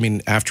that. I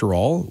mean, after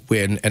all,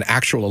 when an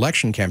actual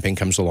election campaign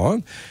comes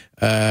along,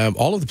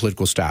 all of the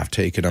political staff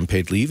take an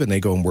unpaid leave and they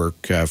go and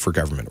work for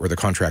government, or the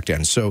contract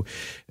ends. So,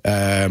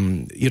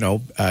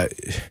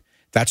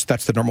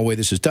 that's the normal way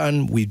this is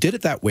done. We did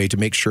it that way to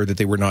make sure that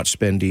they were not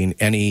spending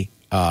any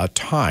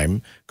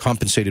time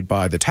compensated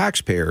by the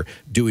taxpayer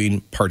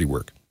doing party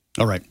work.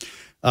 All right.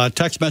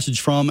 Text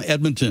message from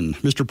Edmonton.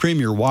 Mr.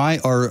 Premier, why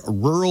are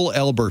rural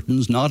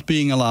Albertans not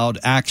being allowed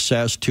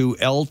access to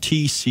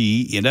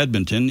LTC in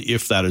Edmonton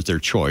if that is their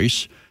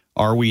choice?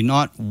 Are we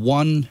not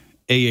one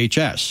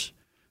AHS?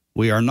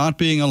 We are not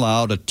being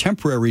allowed a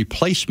temporary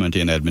placement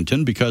in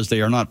Edmonton because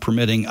they are not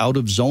permitting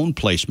out-of-zone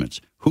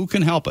placements. Who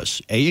can help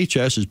us?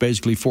 AHS is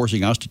basically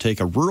forcing us to take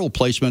a rural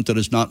placement that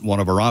is not one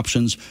of our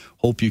options.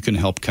 Hope you can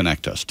help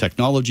connect us.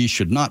 Technology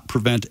should not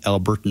prevent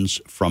Albertans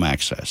from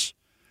access.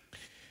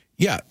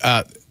 Yeah,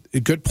 a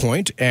good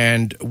point.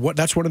 And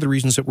that's one of the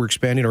reasons that we're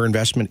expanding our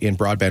investment in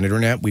broadband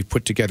internet. We've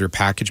put together a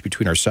package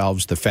between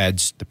ourselves, the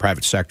feds, the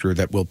private sector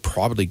that will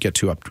probably get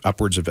to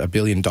upwards of $1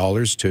 billion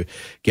to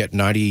get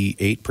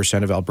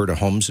 98% of Alberta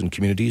homes and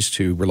communities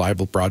to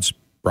reliable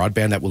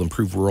broadband that will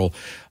improve rural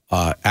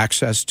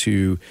access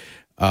to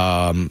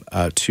online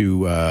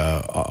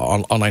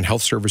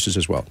health services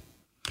as well.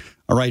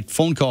 All right,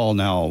 phone call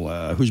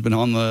now. Who's been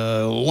on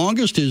the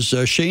longest is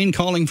Shane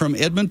calling from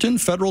Edmonton,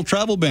 federal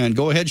travel ban.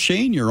 Go ahead,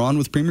 Shane. You're on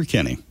with Premier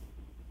Kenney.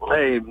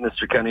 Hey,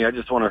 Mr. Kenney, I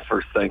just want to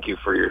first thank you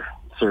for your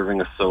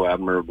serving us so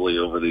admirably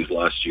over these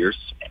last years.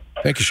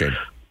 Thank you, Shane.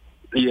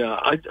 Yeah,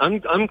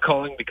 I'm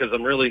calling because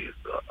I'm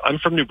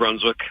from New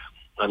Brunswick.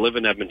 I live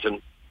in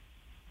Edmonton.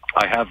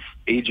 I have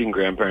aging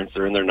grandparents.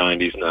 They're in their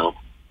 90s now.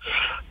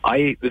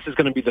 This is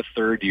going to be the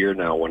third year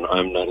now when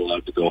I'm not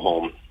allowed to go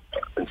home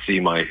and see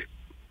my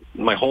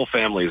whole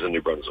family is in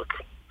New Brunswick.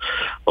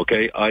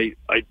 Okay, I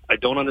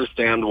don't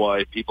understand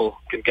why people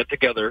can get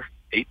together,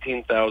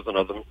 18,000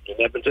 of them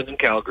in Edmonton and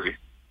Calgary,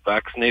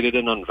 vaccinated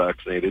and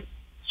unvaccinated,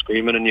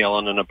 screaming and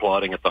yelling and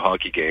applauding at the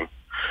hockey game,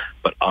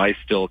 but I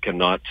still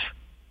cannot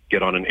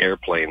get on an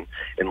airplane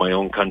in my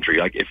own country.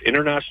 Like, if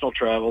international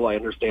travel, I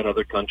understand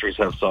other countries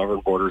have sovereign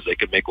borders, they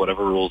can make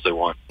whatever rules they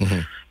want.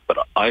 Mm-hmm. But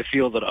I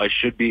feel that I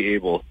should be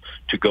able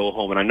to go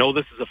home. And I know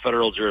this is a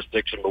federal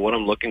jurisdiction, but what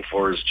I'm looking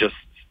for is just,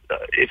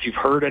 if you've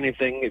heard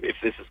anything, if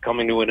this is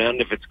coming to an end,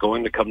 if it's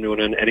going to come to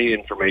an end, any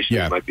information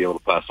you might be able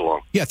to pass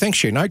along. Yeah, thanks,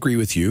 Shane. I agree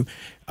with you.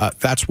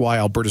 That's why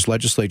Alberta's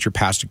legislature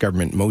passed a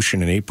government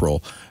motion in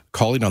April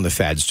calling on the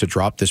feds to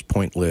drop this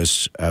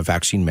pointless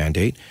vaccine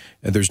mandate.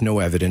 There's no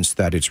evidence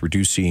that it's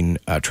reducing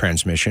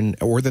transmission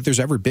or that there's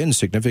ever been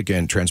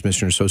significant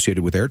transmission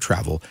associated with air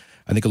travel.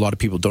 I think a lot of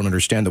people don't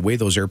understand the way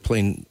those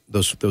airplanes,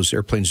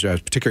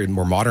 particularly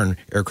more modern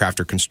aircraft,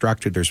 are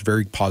constructed. There's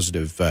very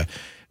positive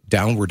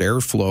downward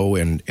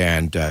airflow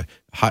and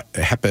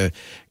HEPA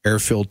air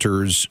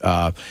filters.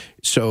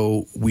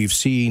 So we've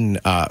seen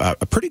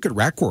a pretty good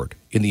record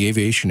in the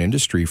aviation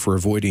industry for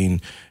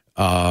avoiding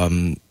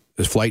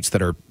flights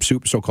that are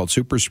so-called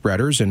super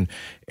spreaders. And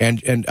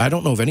I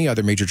don't know of any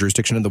other major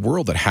jurisdiction in the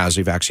world that has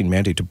a vaccine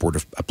mandate to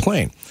board a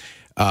plane.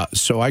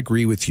 So I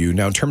agree with you.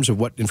 Now, in terms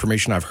of what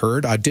information I've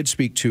heard, I did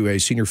speak to a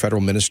senior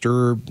federal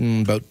minister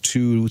about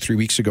 2-3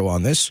 weeks ago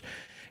on this,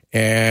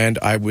 and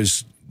I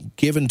was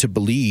given to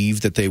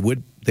believe that they were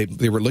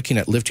looking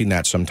at lifting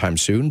that sometime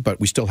soon, but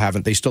they still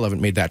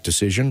haven't made that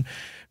decision,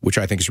 which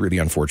I think is really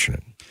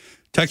unfortunate.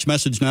 Text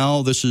message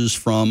now. This is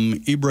from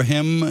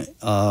Ibrahim,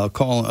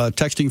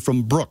 texting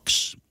from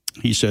Brooks.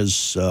 He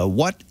says,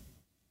 what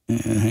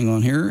is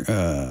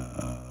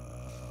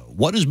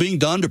being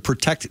done to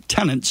protect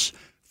tenants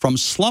from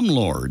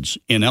slumlords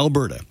in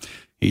Alberta?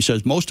 He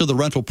says most of the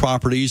rental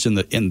properties in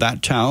that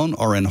town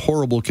are in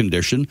horrible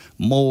condition: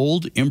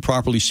 mold,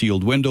 improperly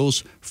sealed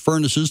windows,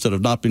 furnaces that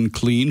have not been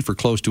cleaned for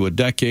close to a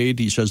decade.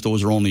 He says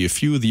those are only a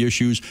few of the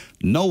issues.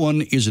 No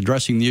one is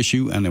addressing the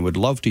issue, and I would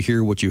love to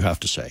hear what you have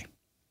to say.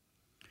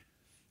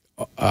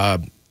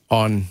 On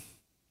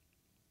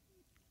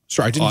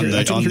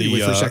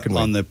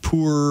the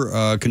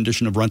poor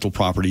condition of rental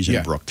properties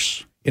in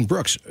Brooks. In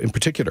Brooks, in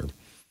particular.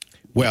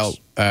 Well,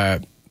 I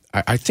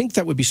think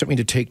that would be something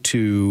to take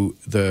to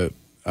the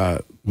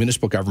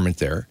municipal government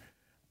there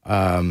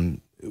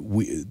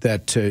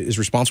that is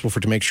responsible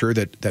to make sure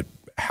that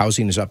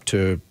housing is up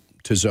to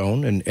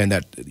zone, and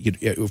that,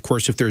 of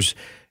course, if there's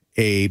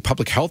a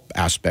public health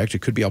aspect,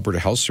 it could be Alberta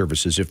Health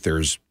Services. If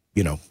there's,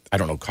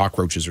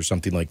 cockroaches or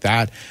something like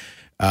that,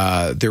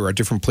 there are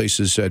different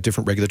places,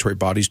 different regulatory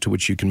bodies to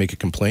which you can make a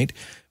complaint.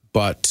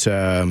 But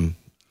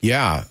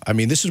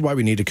this is why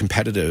we need a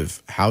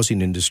competitive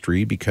housing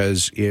industry,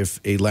 because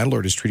if a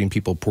landlord is treating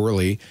people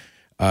poorly,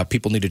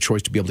 people need a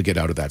choice to be able to get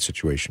out of that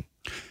situation.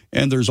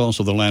 And there's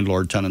also the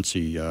Landlord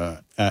Tenancy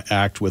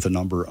Act with a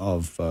number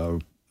of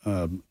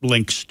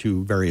links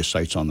to various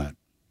sites on that.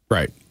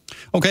 Right.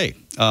 Okay,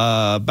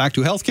 back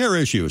to healthcare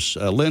issues.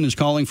 Lynn is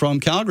calling from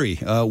Calgary.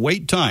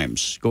 Wait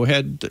times. Go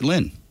ahead,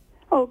 Lynn.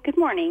 Oh, good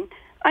morning.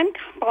 I'm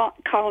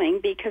calling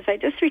because I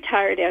just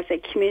retired as a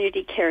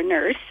community care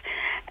nurse,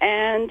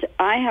 and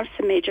I have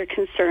some major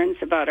concerns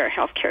about our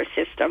healthcare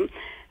system.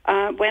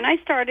 When I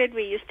started,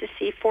 we used to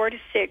see 4 to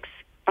 6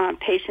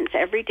 patients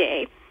every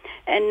day,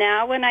 and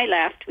now when I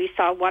left, we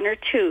saw 1 or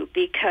 2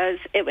 because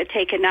it would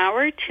take an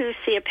hour to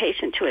see a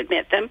patient to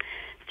admit them,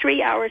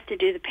 3 hours to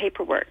do the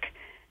paperwork.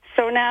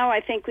 So now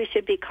I think we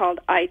should be called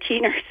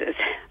IT nurses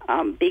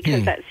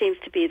because that seems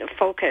to be the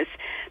focus.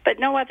 But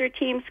no other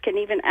teams can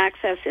even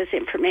access this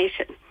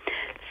information.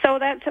 So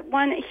that's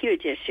one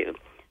huge issue.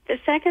 The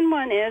second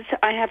one is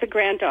I have a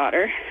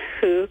granddaughter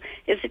who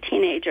is a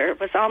teenager,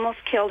 was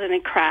almost killed in a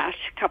crash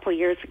a couple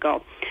years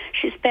ago.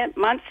 She spent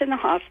months in the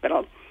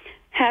hospital,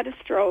 had a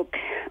stroke,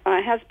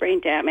 has brain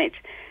damage.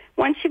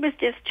 Once she was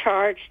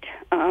discharged,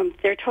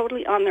 they're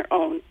totally on their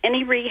own.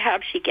 Any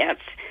rehab she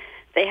gets,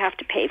 they have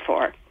to pay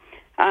for.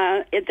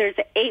 There's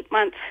an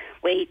 8-month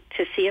wait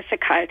to see a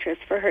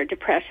psychiatrist for her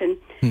depression,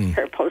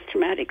 her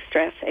post-traumatic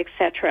stress,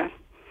 etc.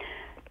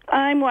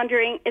 I'm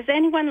wondering, is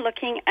anyone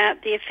looking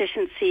at the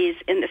efficiencies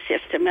in the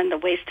system and the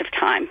waste of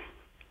time?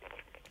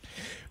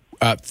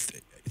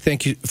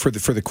 Thank you for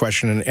the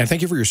question, and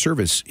thank you for your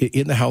service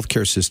in the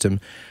healthcare system.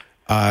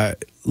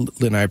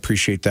 Lynn, I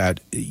appreciate that.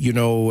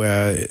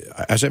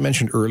 As I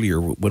mentioned earlier,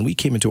 when we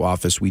came into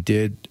office, we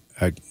did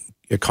a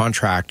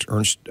contract,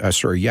 Ernst &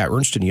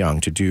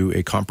 Young, to do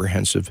a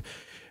comprehensive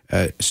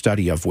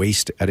study of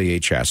waste at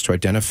AHS to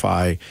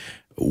identify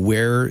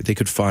where they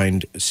could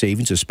find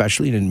savings,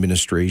 especially in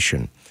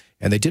administration.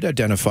 And they did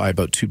identify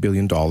about $2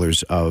 billion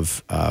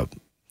of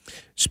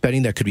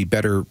spending that could be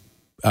better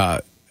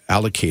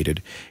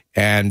allocated.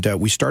 And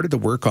we started to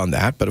work on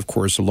that, but of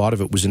course, a lot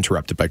of it was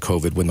interrupted by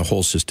COVID when the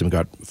whole system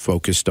got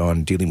focused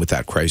on dealing with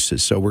that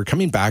crisis. So we're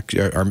coming back,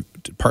 our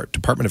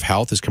Department of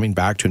Health is coming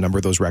back to a number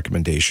of those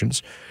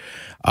recommendations.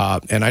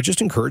 And I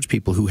just encourage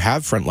people who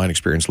have frontline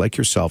experience like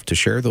yourself to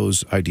share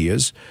those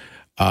ideas.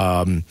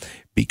 And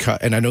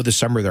I know this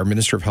summer, our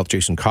Minister of Health,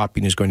 Jason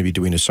Copping, is going to be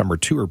doing a summer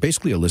tour,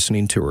 basically a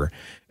listening tour,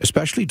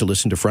 especially to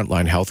listen to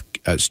frontline health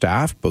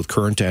staff, both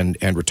current and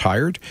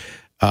retired,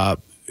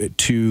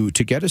 to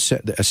get a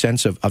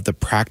sense of the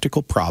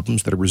practical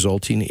problems that are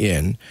resulting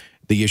in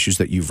the issues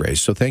that you've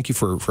raised. So thank you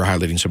for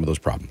highlighting some of those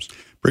problems.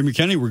 Premier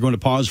Kenney, we're going to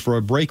pause for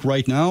a break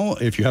right now.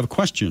 If you have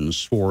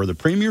questions for the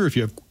Premier, if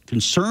you have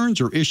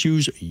concerns or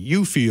issues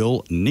you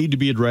feel need to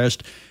be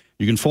addressed,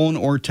 you can phone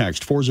or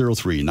text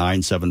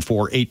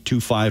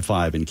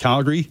 403-974-8255 in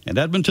Calgary. And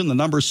Edmonton, the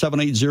number is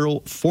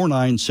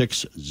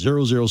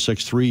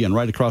 780-496-0063. And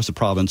right across the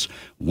province,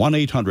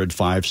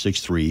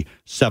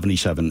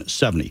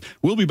 1-800-563-7770.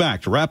 We'll be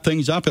back to wrap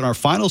things up in our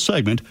final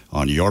segment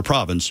on Your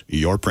Province,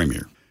 Your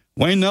Premier.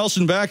 Wayne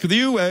Nelson back with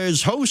you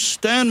as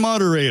host and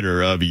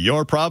moderator of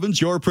Your Province,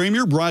 Your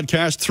Premier,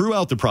 broadcast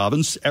throughout the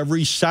province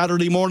every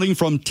Saturday morning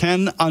from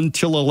 10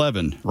 until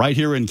 11, right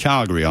here in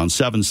Calgary on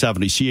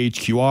 770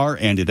 CHQR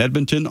and in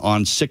Edmonton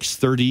on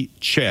 630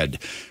 CHED.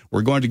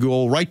 We're going to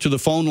go right to the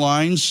phone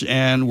lines,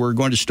 and we're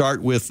going to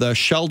start with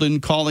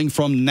Sheldon calling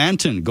from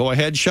Nanton. Go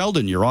ahead,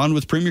 Sheldon. You're on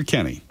with Premier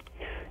Kenney.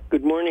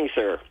 Good morning,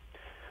 sir.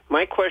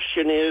 My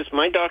question is,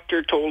 my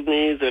doctor told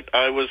me that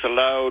I was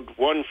allowed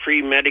one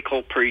free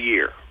medical per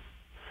year.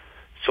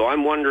 So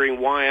I'm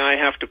wondering why I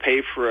have to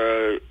pay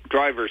for a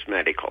driver's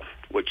medical,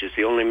 which is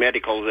the only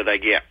medical that I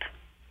get.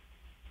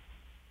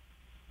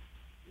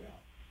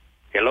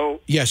 Hello?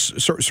 Yes.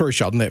 Sorry,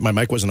 Sheldon. My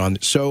mic wasn't on.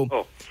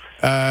 So,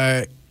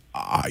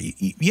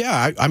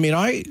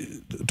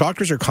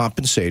 doctors are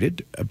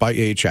compensated by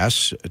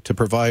AHS to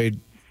provide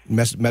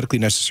medically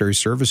necessary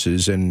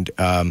services. And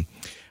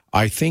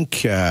I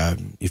think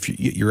if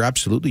you're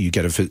absolutely, you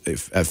get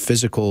a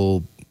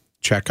physical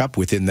checkup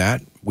within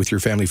that with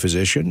your family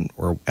physician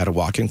or at a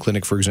walk-in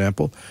clinic, for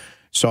example.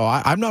 So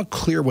I'm not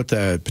clear what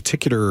the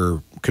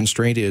particular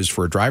constraint is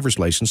for a driver's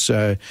license,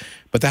 but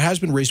that has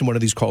been raised in one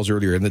of these calls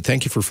earlier. And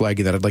thank you for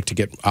flagging that.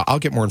 I'll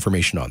get more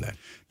information on that.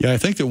 Yeah, I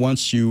think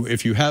that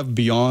if you have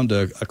beyond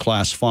a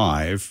Class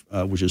 5,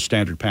 which is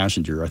standard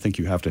passenger, I think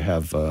you have to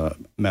have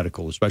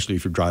medical, especially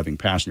if you're driving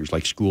passengers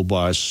like school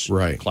bus,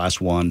 right.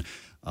 Class 1.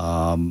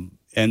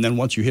 And then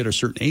once you hit a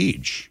certain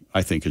age,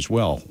 I think as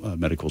well,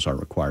 medicals are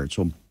required.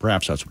 So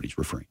perhaps that's what he's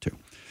referring to.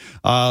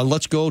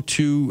 Let's go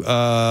to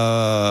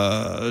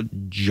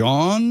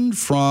John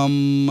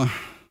from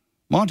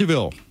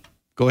Monteville.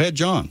 Go ahead,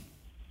 John.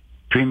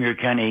 Premier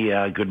Kenney,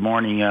 good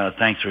morning.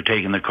 Thanks for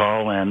taking the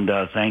call, and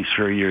thanks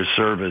for your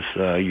service.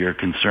 Your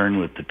concern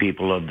with the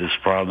people of this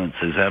province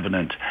is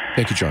evident.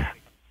 Thank you, John.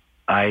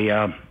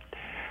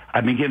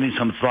 I've been giving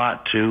some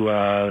thought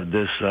to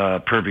this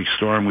perfect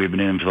storm we've been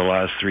in for the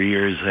last 3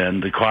 years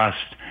and the cost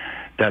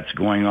that's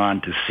going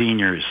on to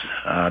seniors,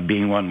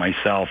 being one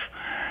myself,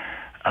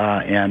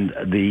 and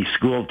the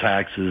school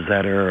taxes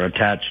that are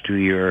attached to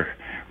your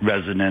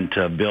resident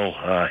bill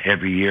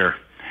every year.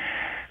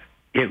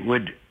 It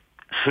would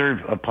serve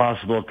a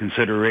possible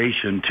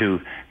consideration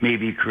to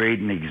maybe create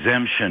an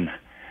exemption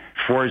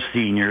for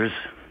seniors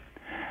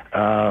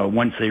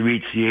once they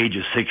reach the age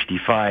of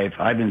 65.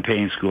 I've been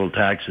paying school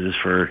taxes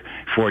for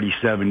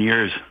 47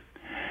 years.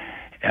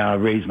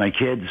 Raised my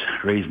kids,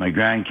 raised my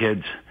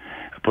grandkids,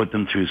 put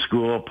them through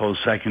school,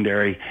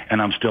 post-secondary,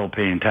 and I'm still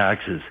paying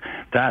taxes.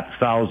 That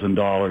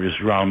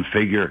 $1,000 round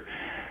figure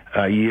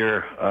a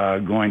year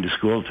going to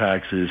school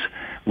taxes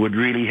would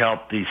really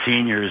help the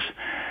seniors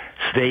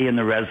stay in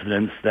the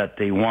residence that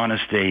they want to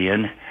stay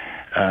in,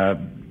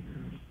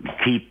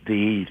 keep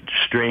the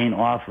strain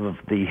off of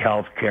the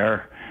health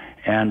care,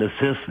 and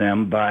assist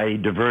them by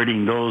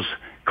diverting those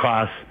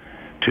costs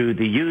to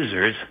the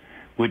users,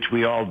 which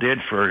we all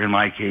did for, in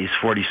my case,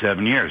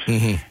 47 years.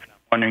 Mm-hmm. I'm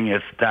wondering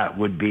if that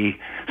would be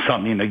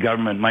something the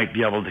government might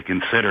be able to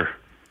consider.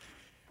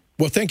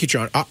 Well, thank you,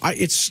 John.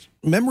 If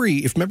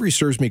memory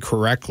serves me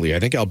correctly, I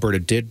think Alberta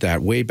did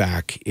that way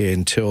back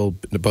until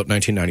about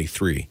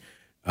 1993,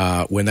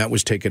 when that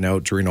was taken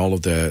out during all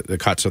of the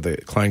cuts of the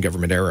Klein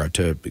government era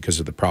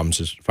because of the problems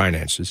with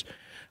finances.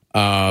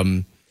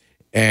 I'm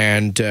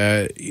not,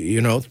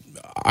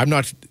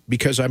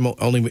 because I'm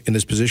only in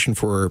this position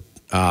for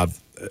a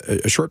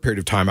short period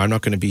of time, I'm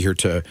not going to be here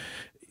to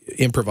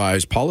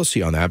improvise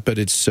policy on that, but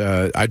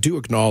I do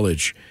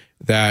acknowledge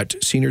that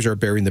seniors are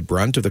bearing the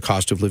brunt of the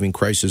cost of living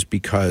crisis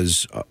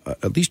because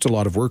at least a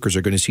lot of workers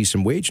are going to see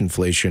some wage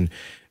inflation,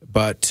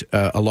 but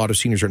a lot of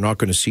seniors are not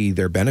going to see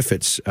their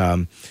benefits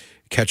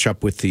catch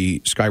up with the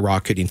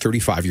skyrocketing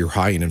 35-year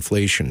high in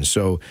inflation.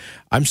 So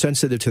I'm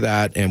sensitive to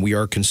that, and we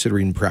are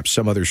considering perhaps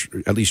some other,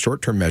 at least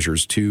short-term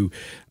measures to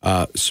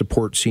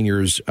support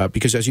seniors,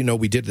 because as you know,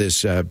 we did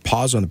this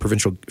pause on the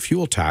provincial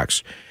fuel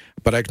tax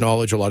But I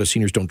acknowledge a lot of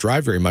seniors don't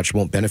drive very much,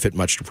 won't benefit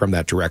much from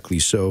that directly.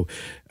 So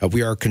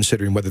we are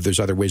considering whether there's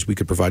other ways we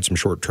could provide some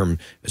short-term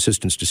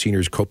assistance to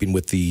seniors coping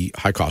with the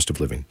high cost of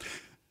living.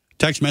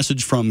 Text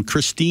message from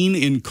Christine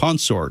in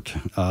Consort.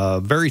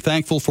 Very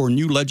thankful for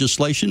new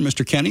legislation,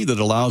 Mr. Kenney, that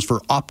allows for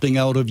opting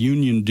out of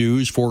union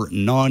dues for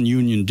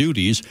non-union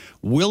duties.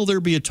 Will there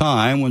be a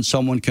time when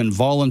someone can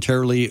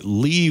voluntarily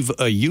leave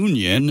a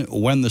union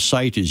when the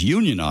site is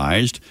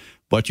unionized,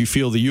 but you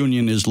feel the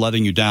union is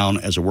letting you down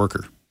as a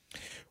worker?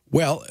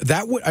 Well,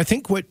 I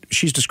think what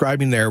she's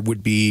describing there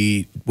would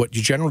be what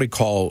you generally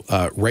call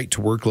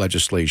right-to-work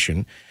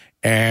legislation.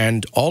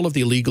 And all of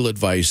the legal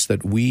advice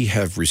that we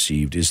have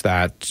received is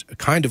that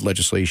kind of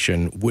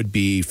legislation would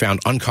be found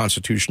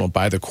unconstitutional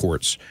by the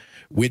courts,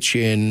 which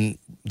in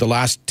the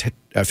last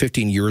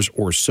 15 years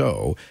or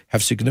so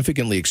have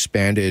significantly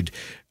expanded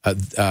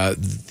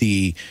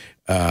the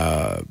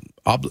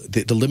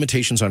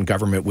limitations on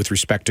government with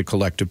respect to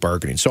collective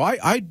bargaining. So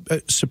I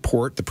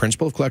support the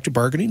principle of collective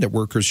bargaining, that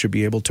workers should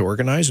be able to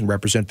organize and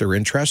represent their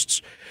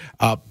interests.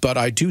 But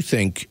I do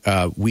think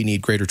we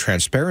need greater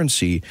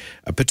transparency,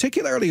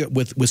 particularly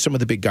with some of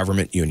the big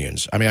government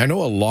unions. I mean, I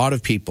know a lot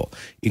of people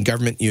in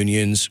government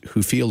unions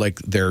who feel like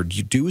their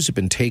dues have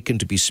been taken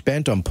to be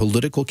spent on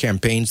political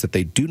campaigns that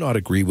they do not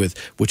agree with,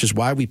 which is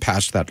why we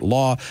passed that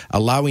law,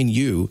 allowing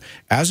you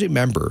as a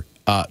member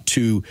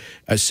to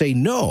say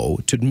no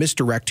to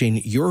misdirecting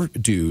your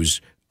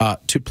dues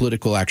to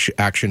political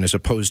action as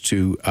opposed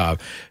to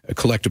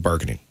collective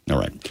bargaining. All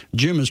right.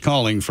 Jim is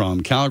calling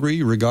from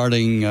Calgary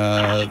regarding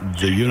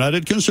the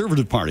United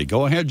Conservative Party.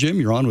 Go ahead,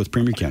 Jim. You're on with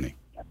Premier Kenney.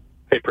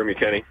 Hey, Premier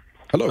Kenney.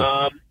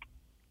 Hello.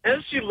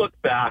 As you look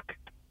back,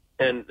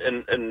 and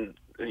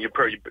you've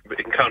probably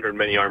encountered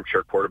many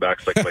armchair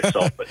quarterbacks like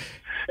myself, but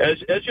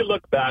as you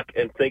look back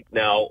and think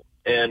now,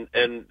 and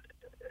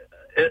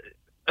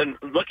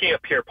looking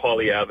at Pierre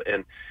Poilievre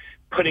and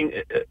putting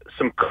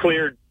some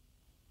clear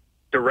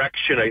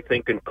direction, I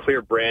think, and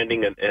clear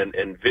branding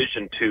and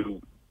vision to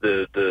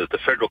the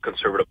Federal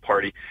Conservative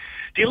Party,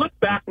 do you look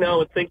back now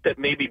and think that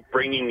maybe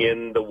bringing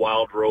in the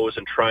Wild Rose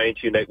and trying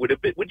to unite, would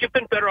you have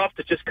been better off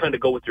to just kind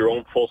of go with your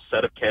own full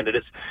set of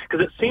candidates?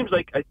 Because it seems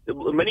like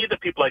many of the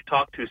people I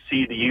talk to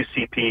see the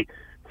UCP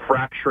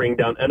fracturing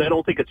down, and I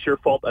don't think it's your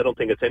fault. I don't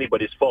think it's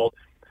anybody's fault.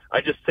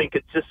 I just think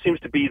it just seems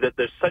to be that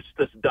there's such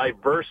this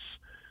diverse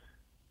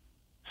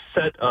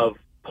set of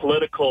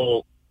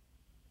political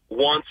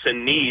wants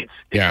and needs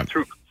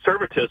through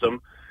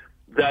conservatism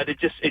that it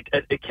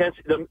can't.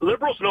 The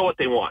Liberals know what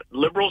they want.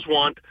 Liberals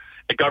want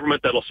a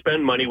government that'll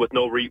spend money with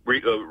no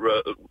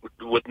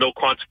with no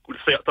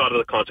thought of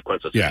the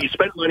consequences. Yeah. You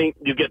spend money,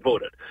 you get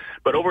voted.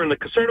 But over on the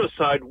Conservative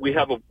side, we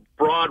have a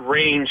broad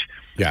range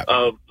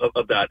of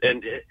that.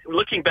 And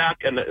looking back,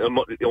 and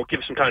I'll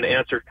give you some time to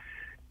answer.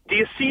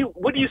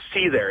 What do you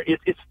see there?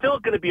 It's still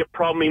going to be a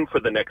problem even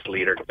for the next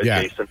leader,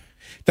 Jason.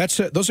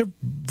 Those are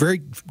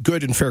very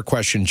good and fair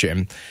questions,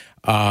 Jim.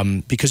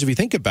 Because if you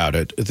think about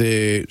it,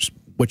 the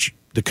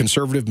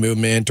conservative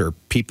movement or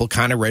people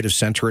kind of right of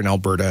center in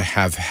Alberta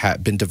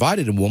have been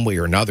divided in one way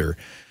or another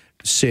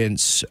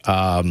since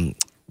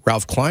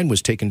Ralph Klein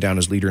was taken down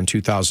as leader in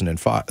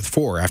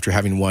 2004 after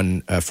having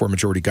won 4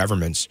 majority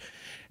governments.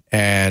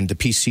 And the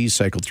PC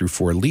cycled through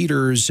 4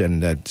 leaders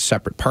and a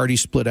separate party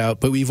split out.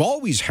 But we've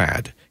always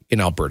had,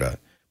 in Alberta,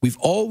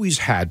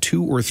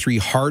 2 or 3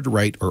 hard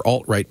right or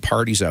alt-right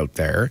parties out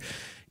there,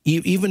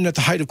 even at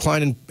the height of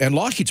Klein and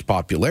Lockheed's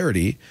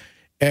popularity.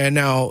 And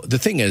now the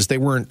thing is, they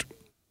weren't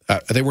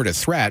a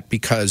threat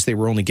because they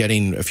were only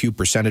getting a few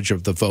percentage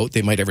of the vote.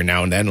 They might every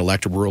now and then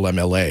elect a rural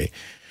MLA.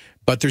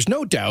 But there's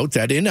no doubt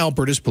that in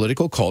Alberta's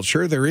political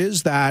culture, there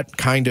is that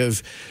kind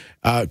of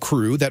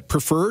crew that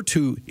prefer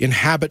to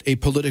inhabit a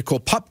political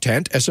pup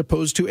tent as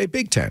opposed to a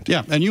big tent.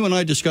 Yeah, and you and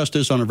I discussed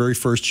this on our very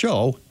first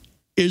show.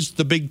 Is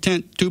the big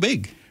tent too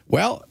big?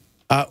 Well,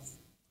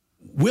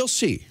 we'll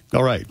see.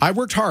 All right. I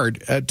worked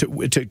hard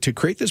to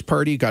create this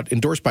party, got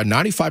endorsed by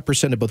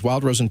 95% of both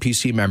Wild Rose and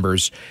PC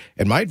members.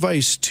 And my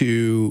advice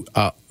to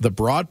the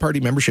broad party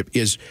membership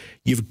is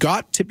you've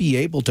got to be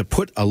able to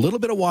put a little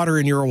bit of water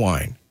in your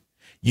wine.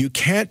 You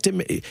can't,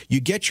 you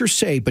get your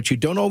say, but you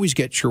don't always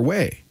get your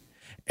way.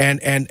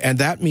 And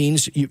that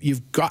means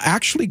you've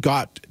actually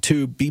got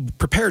to be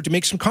prepared to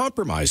make some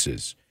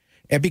compromises.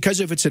 And because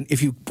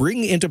if you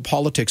bring into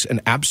politics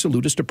an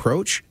absolutist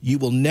approach, you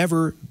will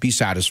never be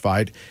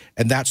satisfied.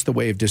 And that's the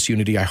way of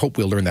disunity. I hope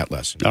we'll learn that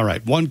lesson. All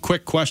right. One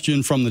quick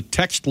question from the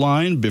text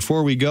line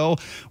before we go.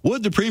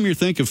 Would the Premier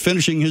think of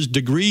finishing his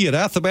degree at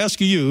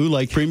Athabasca U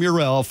like Premier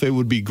Ralph? It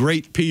would be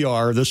great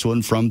PR. This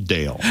one from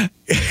Dale.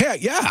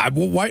 Yeah.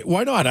 Well,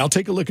 why not? I'll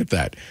take a look at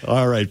that.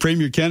 All right.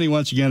 Premier Kenney,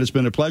 once again, it's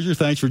been a pleasure.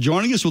 Thanks for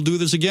joining us. We'll do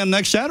this again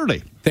next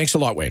Saturday. Thanks a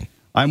lot, Wayne.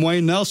 I'm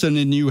Wayne Nelson,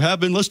 and you have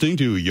been listening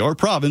to Your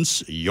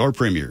Province, Your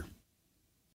Premier.